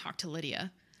go and talk to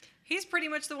Lydia. He's pretty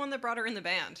much the one that brought her in the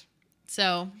band.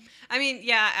 So, I mean,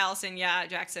 yeah, Allison, yeah,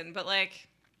 Jackson, but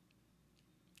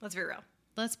let's be real.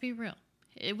 Let's be real.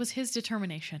 It was his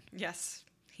determination. Yes.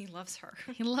 He loves her.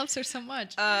 He loves her so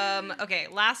much. Okay,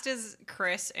 last is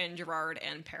Chris and Gerard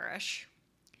and Parrish.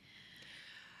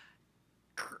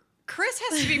 Chris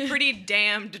has to be pretty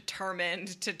damn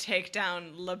determined to take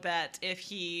down Labette if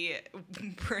he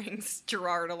brings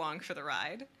Gerard along for the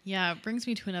ride. Yeah, it brings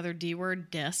me to another D word,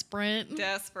 desperate.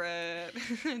 Desperate.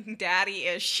 Daddy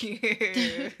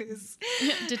issues.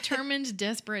 Determined,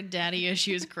 desperate daddy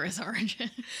issues, Chris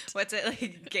Argent. What's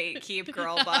it, gatekeep,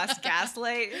 girl boss,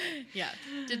 gaslight? Yeah,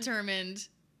 determined,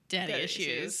 daddy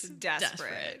issues.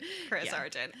 Desperate. Chris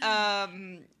Argent.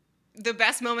 The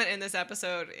best moment in this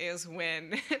episode is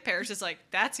when Parrish is like,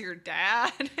 that's your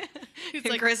dad?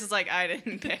 And Chris is like, I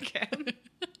didn't pick him.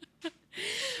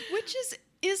 Which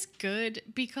is good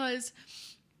because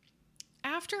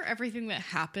after everything that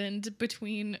happened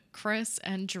between Chris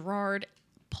and Gerard,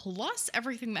 plus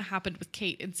everything that happened with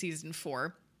Kate in season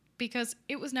 4, because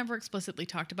it was never explicitly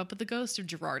talked about, but the ghost of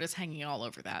Gerard is hanging all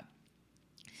over that.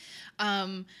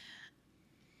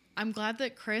 I'm glad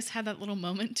that Chris had that little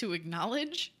moment to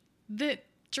acknowledge that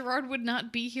Gerard would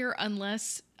not be here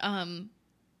unless,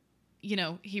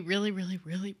 he really, really,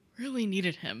 really, really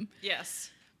needed him.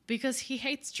 Yes. Because he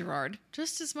hates Gerard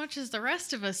just as much as the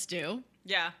rest of us do.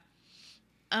 Yeah.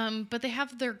 But they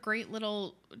have their great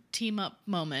little team up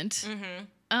moment.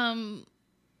 Mm-hmm.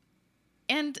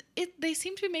 And they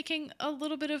seem to be making a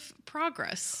little bit of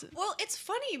progress. Well, it's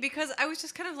funny because I was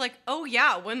just kind of like, oh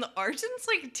yeah, when the Argents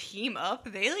like team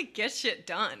up, they like get shit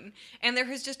done. And there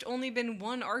has just only been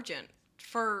one Argent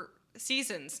for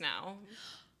seasons now.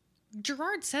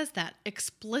 Gerard says that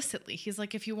explicitly. He's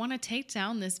like, if you want to take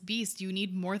down this beast, you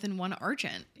need more than one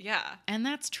Argent. Yeah. And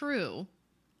that's true.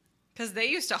 Because they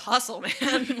used to hustle,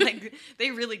 man. Like,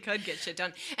 they really could get shit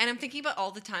done. And I'm thinking about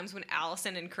all the times when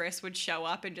Allison and Chris would show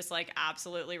up and just, like,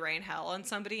 absolutely rain hell on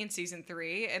somebody in season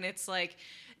 3. And it's like,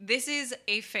 this is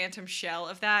a phantom shell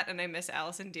of that, and I miss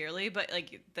Allison dearly. But,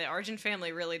 like, the Argent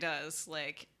family really does,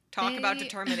 like, talk about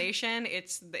determination.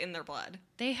 It's in their blood.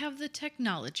 They have the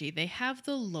technology. They have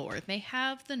the lore. They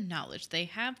have the knowledge. They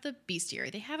have the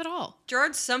bestiary. They have it all.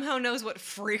 Gerard somehow knows what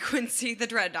frequency the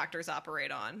Dread Doctors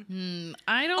operate on.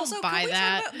 I don't buy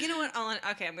that. You know what?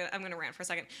 Okay, I'm gonna rant for a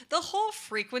second. The whole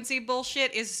frequency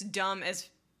bullshit is dumb as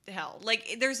hell.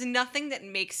 Like, there's nothing that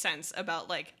makes sense about,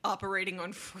 like, operating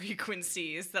on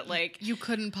frequencies that, like... You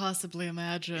couldn't possibly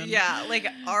imagine. Yeah, like,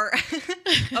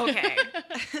 okay.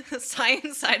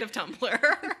 Science side of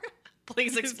Tumblr.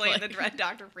 Please explain the Dread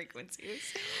Doctor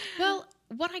frequencies. Well,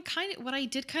 what I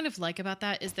did kind of like about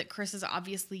that is that Chris is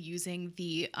obviously using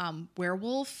the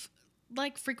werewolf,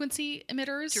 like, frequency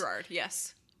emitters. Gerard,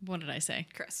 yes. What did I say?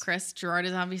 Chris. Gerard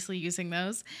is obviously using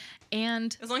those.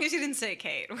 And as long as you didn't say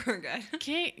Kate, we're good.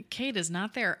 Kate is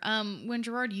not there. When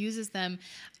Gerard uses them,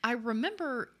 I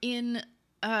remember in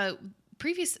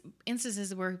previous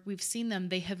instances where we've seen them,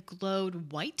 they have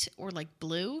glowed white or like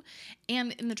blue.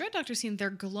 And in the Dread Doctor scene, they're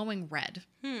glowing red.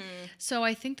 So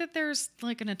I think that there's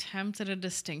like an attempt at a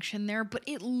distinction there, but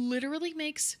it literally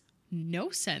makes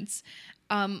no sense.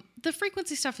 The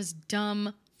frequency stuff is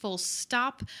dumb. Full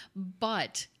stop.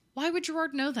 But why would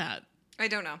Gerard know that? I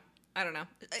don't know.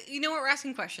 You know what? We're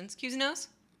asking questions. Q's and O's?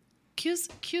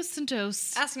 Q's and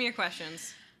O's. Ask me your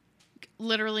questions.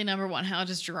 Literally number one. How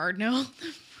does Gerard know?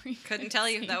 Couldn't tell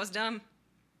you. That was dumb.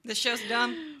 This show's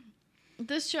dumb.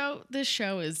 This show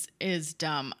is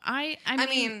dumb. I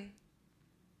mean,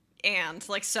 and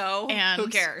like, so who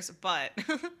cares? But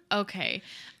okay.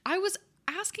 I was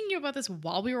asking you about this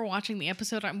while we were watching the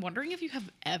episode. I'm wondering if you have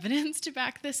evidence to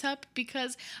back this up,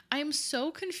 because I'm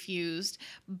so confused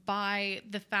by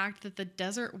the fact that the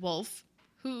Desert Wolf,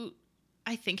 who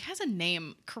I think has a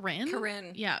name,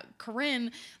 Corinne. Yeah,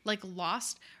 Corinne, like,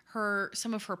 lost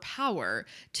some of her power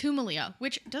to Malia,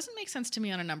 which doesn't make sense to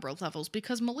me on a number of levels,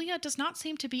 because Malia does not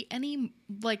seem to be any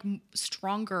like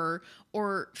stronger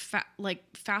or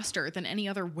faster than any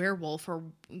other werewolf, or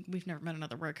we've never met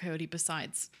another were coyote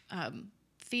besides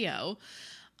Theo.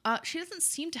 She doesn't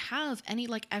seem to have any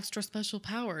like extra special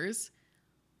powers.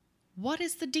 What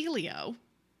is the dealio?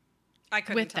 I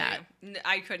couldn't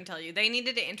tell you. They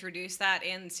needed to introduce that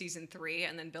in season 3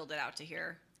 and then build it out to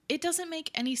here. It doesn't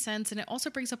make any sense, and it also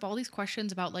brings up all these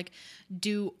questions about, like,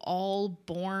 do all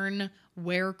born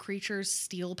were creatures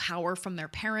steal power from their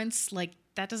parents? Like,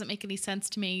 that doesn't make any sense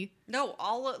to me. No,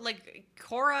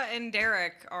 Cora and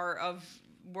Derek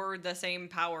were the same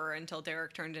power until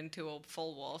Derek turned into a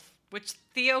full wolf, which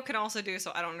Theo can also do,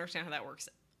 so I don't understand how that works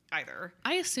either.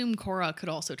 I assume Cora could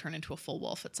also turn into a full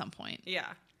wolf at some point. Yeah.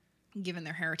 Given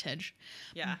their heritage.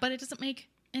 Yeah. But it doesn't make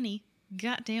any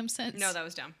goddamn sense. No, that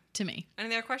was dumb. To me.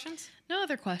 Any other questions? No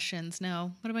other questions,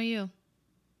 no. What about you?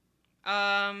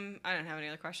 I don't have any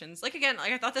other questions. Like, again,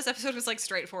 I thought this episode was, like,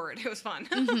 straightforward. It was fun.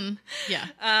 Mm-hmm. Yeah.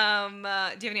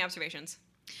 Do you have any observations?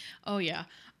 Oh, yeah.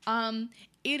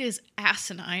 It is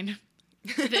asinine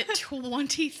that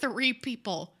 23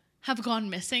 people have gone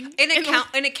missing. In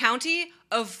a county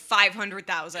of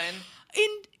 500,000.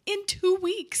 In 2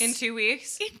 weeks. In 2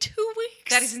 weeks? In 2 weeks.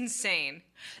 That is insane.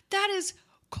 That is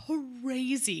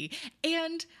crazy.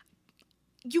 And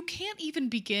you can't even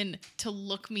begin to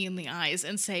look me in the eyes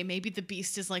and say maybe the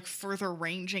beast is like further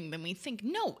ranging than we think.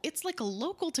 No, it's like a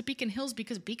local to Beacon Hills,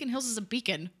 because Beacon Hills is a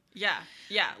beacon. Yeah.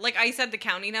 Like I said, the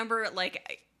county number,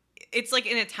 like, it's like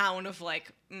in a town of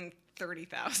like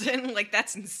 30,000. Like,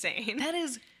 that's insane. That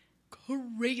is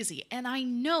crazy. And I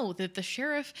know that the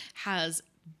sheriff has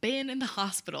been in the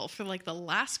hospital for like the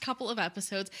last couple of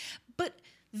episodes, but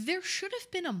there should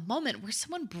have been a moment where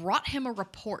someone brought him a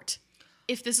report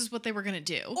if this is what they were going to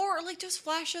do. Or, like, just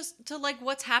flash us to, like,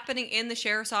 what's happening in the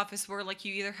sheriff's office, where, like,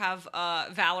 you either have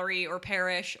Valerie or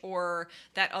Parrish or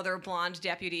that other blonde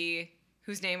deputy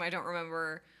whose name I don't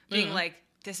remember, being like,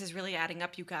 this is really adding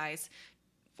up, you guys.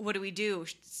 What do we do?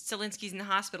 Stilinski's in the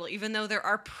hospital. Even though there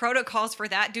are protocols for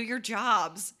that, do your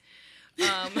jobs.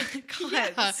 God,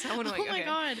 so annoying. Oh my Okay.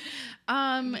 God.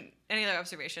 Any other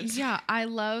observations? Yeah, I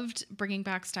loved bringing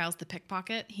back Styles the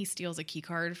pickpocket. He steals a key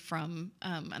card from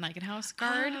an Eichen House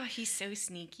guard. Oh, he's so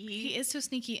sneaky. He is so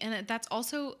sneaky, and that's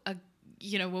also a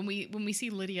when we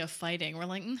see Lydia fighting, we're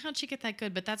like, how'd she get that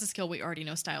good? But that's a skill we already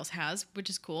know Styles has,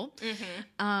 which is cool.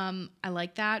 Mm-hmm. I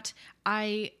like that.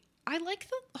 I like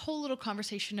the whole little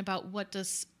conversation about what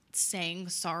does saying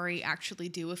sorry actually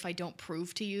do if I don't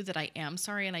prove to you that I am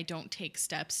sorry and I don't take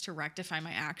steps to rectify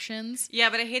my actions. Yeah,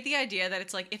 but I hate the idea that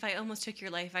it's like, if I almost took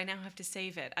your life, I now have to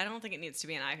save it. I don't think it needs to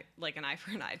be an eye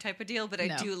for an eye type of deal, but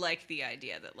I do like the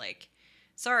idea that, like,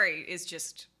 sorry is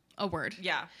just a word.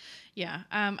 Yeah. Yeah.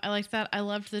 I liked that. I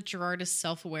loved that Gerard is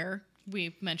self-aware.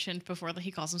 We mentioned before that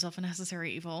he calls himself a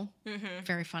necessary evil. Mm-hmm.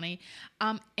 Very funny.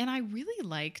 And I really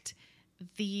liked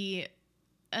the...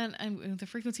 And the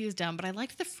frequency is dumb, but I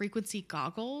liked the frequency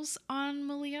goggles on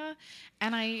Malia.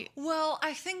 And I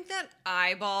think that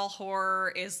eyeball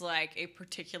horror is like a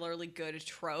particularly good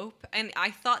trope. And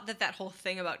I thought that whole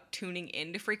thing about tuning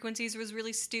into frequencies was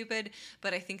really stupid,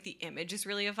 but I think the image is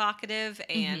really evocative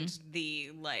and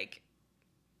the like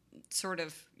sort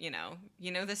of, you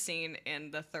know the scene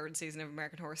in the 3rd season of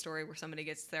American Horror Story where somebody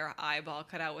gets their eyeball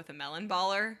cut out with a melon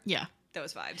baller? Yeah.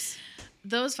 Those vibes.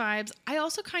 Those vibes. I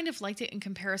also kind of liked it in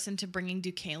comparison to bringing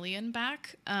Deucalion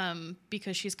back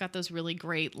because she's got those really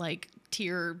great, like,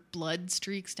 tear blood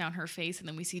streaks down her face. And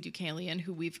then we see Deucalion,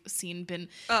 who we've seen been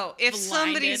if blinded.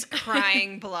 somebody's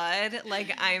crying blood,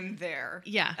 like, I'm there.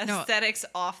 Yeah. Aesthetics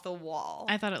off the wall.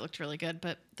 I thought it looked really good.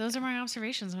 But those are my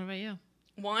observations. What about you?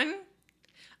 One,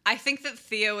 I think that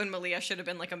Theo and Malia should have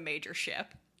been, like, a major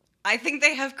ship. I think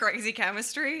they have crazy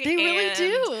chemistry. They really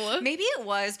do. Maybe it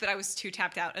was, but I was too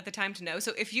tapped out at the time to know.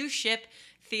 So if you ship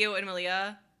Theo and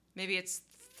Malia, maybe it's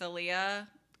Thalia.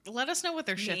 Let us know what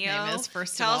their ship name is,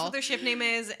 first Tell of all. us what their ship name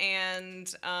is, and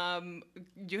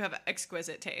you have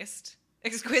exquisite taste.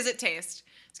 Exquisite taste.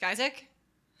 Skyzik,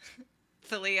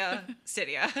 Thalia,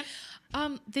 Cydia.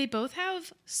 They both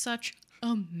have such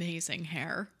amazing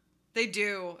hair. They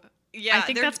do. Yeah, I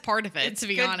think that's part of it, to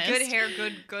be honest. Good hair,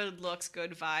 good looks,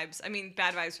 good vibes. I mean,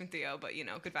 bad vibes from Theo, but,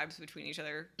 good vibes between each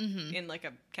other in, like,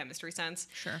 a chemistry sense.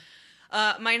 Sure.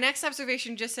 My next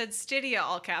observation just said Stydia,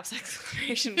 all caps,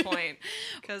 exclamation point.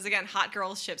 Because, again, hot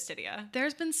girls ship Stydia.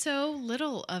 There's been so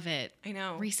little of it I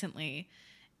know. recently.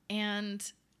 And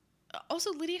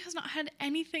also, Lydia has not had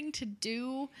anything to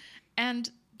do, and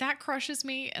that crushes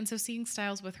me. And so seeing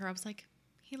Styles with her, I was like,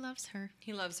 he loves her.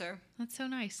 He loves her. That's so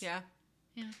nice. Yeah.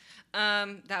 Yeah.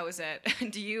 That was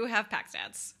it. Do you have pack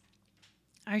stats?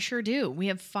 I sure do. We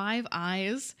have 5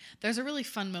 eyes. There's a really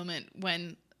fun moment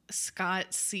when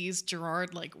Scott sees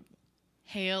Gerard, like,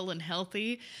 hale and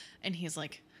healthy, and he's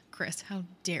like, Chris, how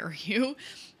dare you?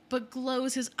 But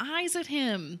glows his eyes at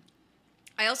him.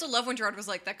 I also love when Gerard was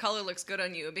like, that color looks good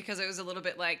on you, because it was a little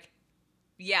bit like,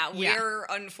 we're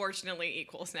unfortunately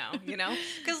equals now,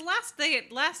 Because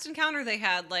last encounter they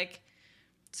had, like,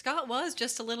 Scott was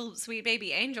just a little sweet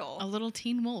baby angel. A little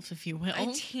teen wolf, if you will.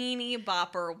 A teeny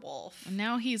bopper wolf. And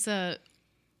now he's a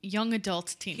young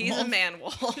adult teen wolf. He's a man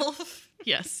wolf.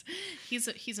 Yes. He's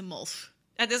a MOLF.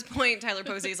 At this point, Tyler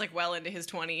Posey is, like, well into his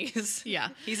 20s. Yeah.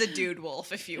 He's a dude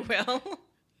wolf, if you will.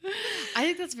 I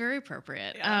think that's very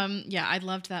appropriate. Yeah. I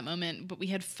loved that moment. But we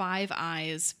had 5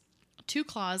 eyes, 2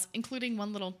 claws, including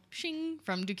one little shing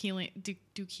from Deucalion,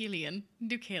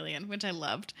 which I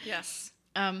loved. Yes.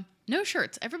 No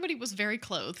shirts. Everybody was very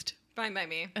clothed. Fine by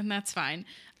me. And that's fine.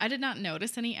 I did not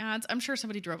notice any ads. I'm sure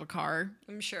somebody drove a car.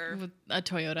 I'm sure. With a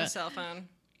Toyota. A cell phone.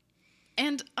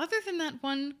 And other than that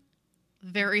one,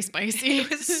 very spicy. It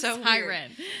was so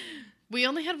siren. Weird. We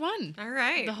only had one. All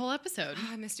right. The whole episode. Oh,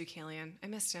 I missed Deucalion. I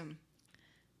missed him.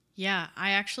 Yeah,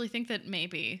 I actually think that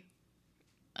maybe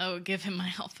I would give him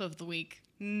my alpha of the week.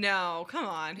 No, come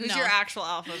on. Who's your actual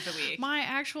alpha of the week? My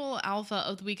actual alpha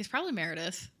of the week is probably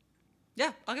Meredith.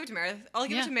 Yeah, I'll give it to Meredith. I'll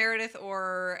give it to Meredith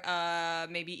or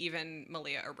maybe even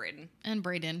Malia or Brayden. And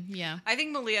Brayden, yeah. I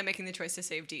think Malia making the choice to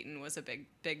save Deaton was a big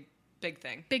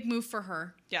thing. Big move for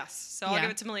her. Yes. So I'll give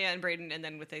it to Malia and Brayden, and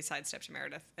then with a sidestep to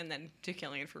Meredith, and then to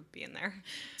Killian for being there.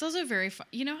 It's also very fun.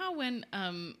 You know how when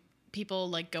people,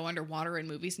 like, go underwater in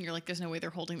movies and you're like, there's no way they're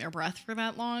holding their breath for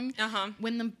that long? Uh-huh.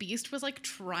 When the Beast was, like,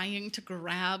 trying to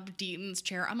grab Deaton's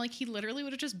chair, I'm like, he literally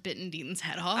would have just bitten Deaton's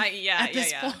head off at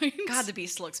this point. God, the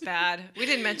Beast looks bad. We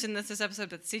didn't mention this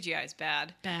episode, but the CGI is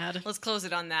bad. Bad. Let's close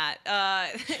it on that.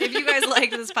 If you guys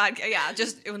like this podcast,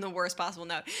 just in the worst possible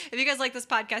note. If you guys like this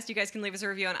podcast, you guys can leave us a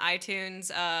review on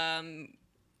iTunes.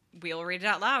 we'll read it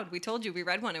out loud. We told you, we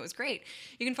read one. It was great.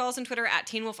 You can follow us on Twitter at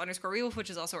TeenWolf_Rewolf, which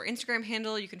is also our Instagram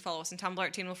handle. You can follow us on Tumblr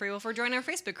at Teen Wolf Rewolf, or join our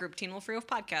Facebook group, Teen Wolf Rewolf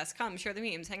Podcast. Come, share the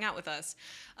memes, hang out with us.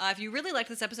 If you really liked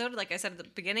this episode, like I said at the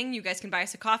beginning, you guys can buy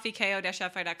us a coffee,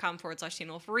 ko-fi.com/Teen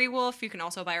Wolf Rewolf. You can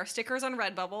also buy our stickers on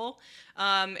Redbubble.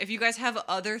 If you guys have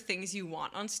other things you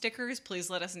want on stickers, please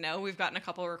let us know. We've gotten a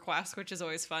couple requests, which is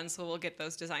always fun, so we'll get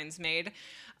those designs made.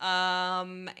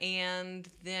 And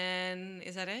then,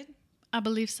 is that it? I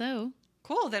believe so.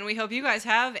 Cool. Then we hope you guys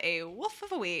have a wolf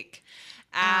of a week.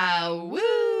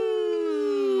 Woo!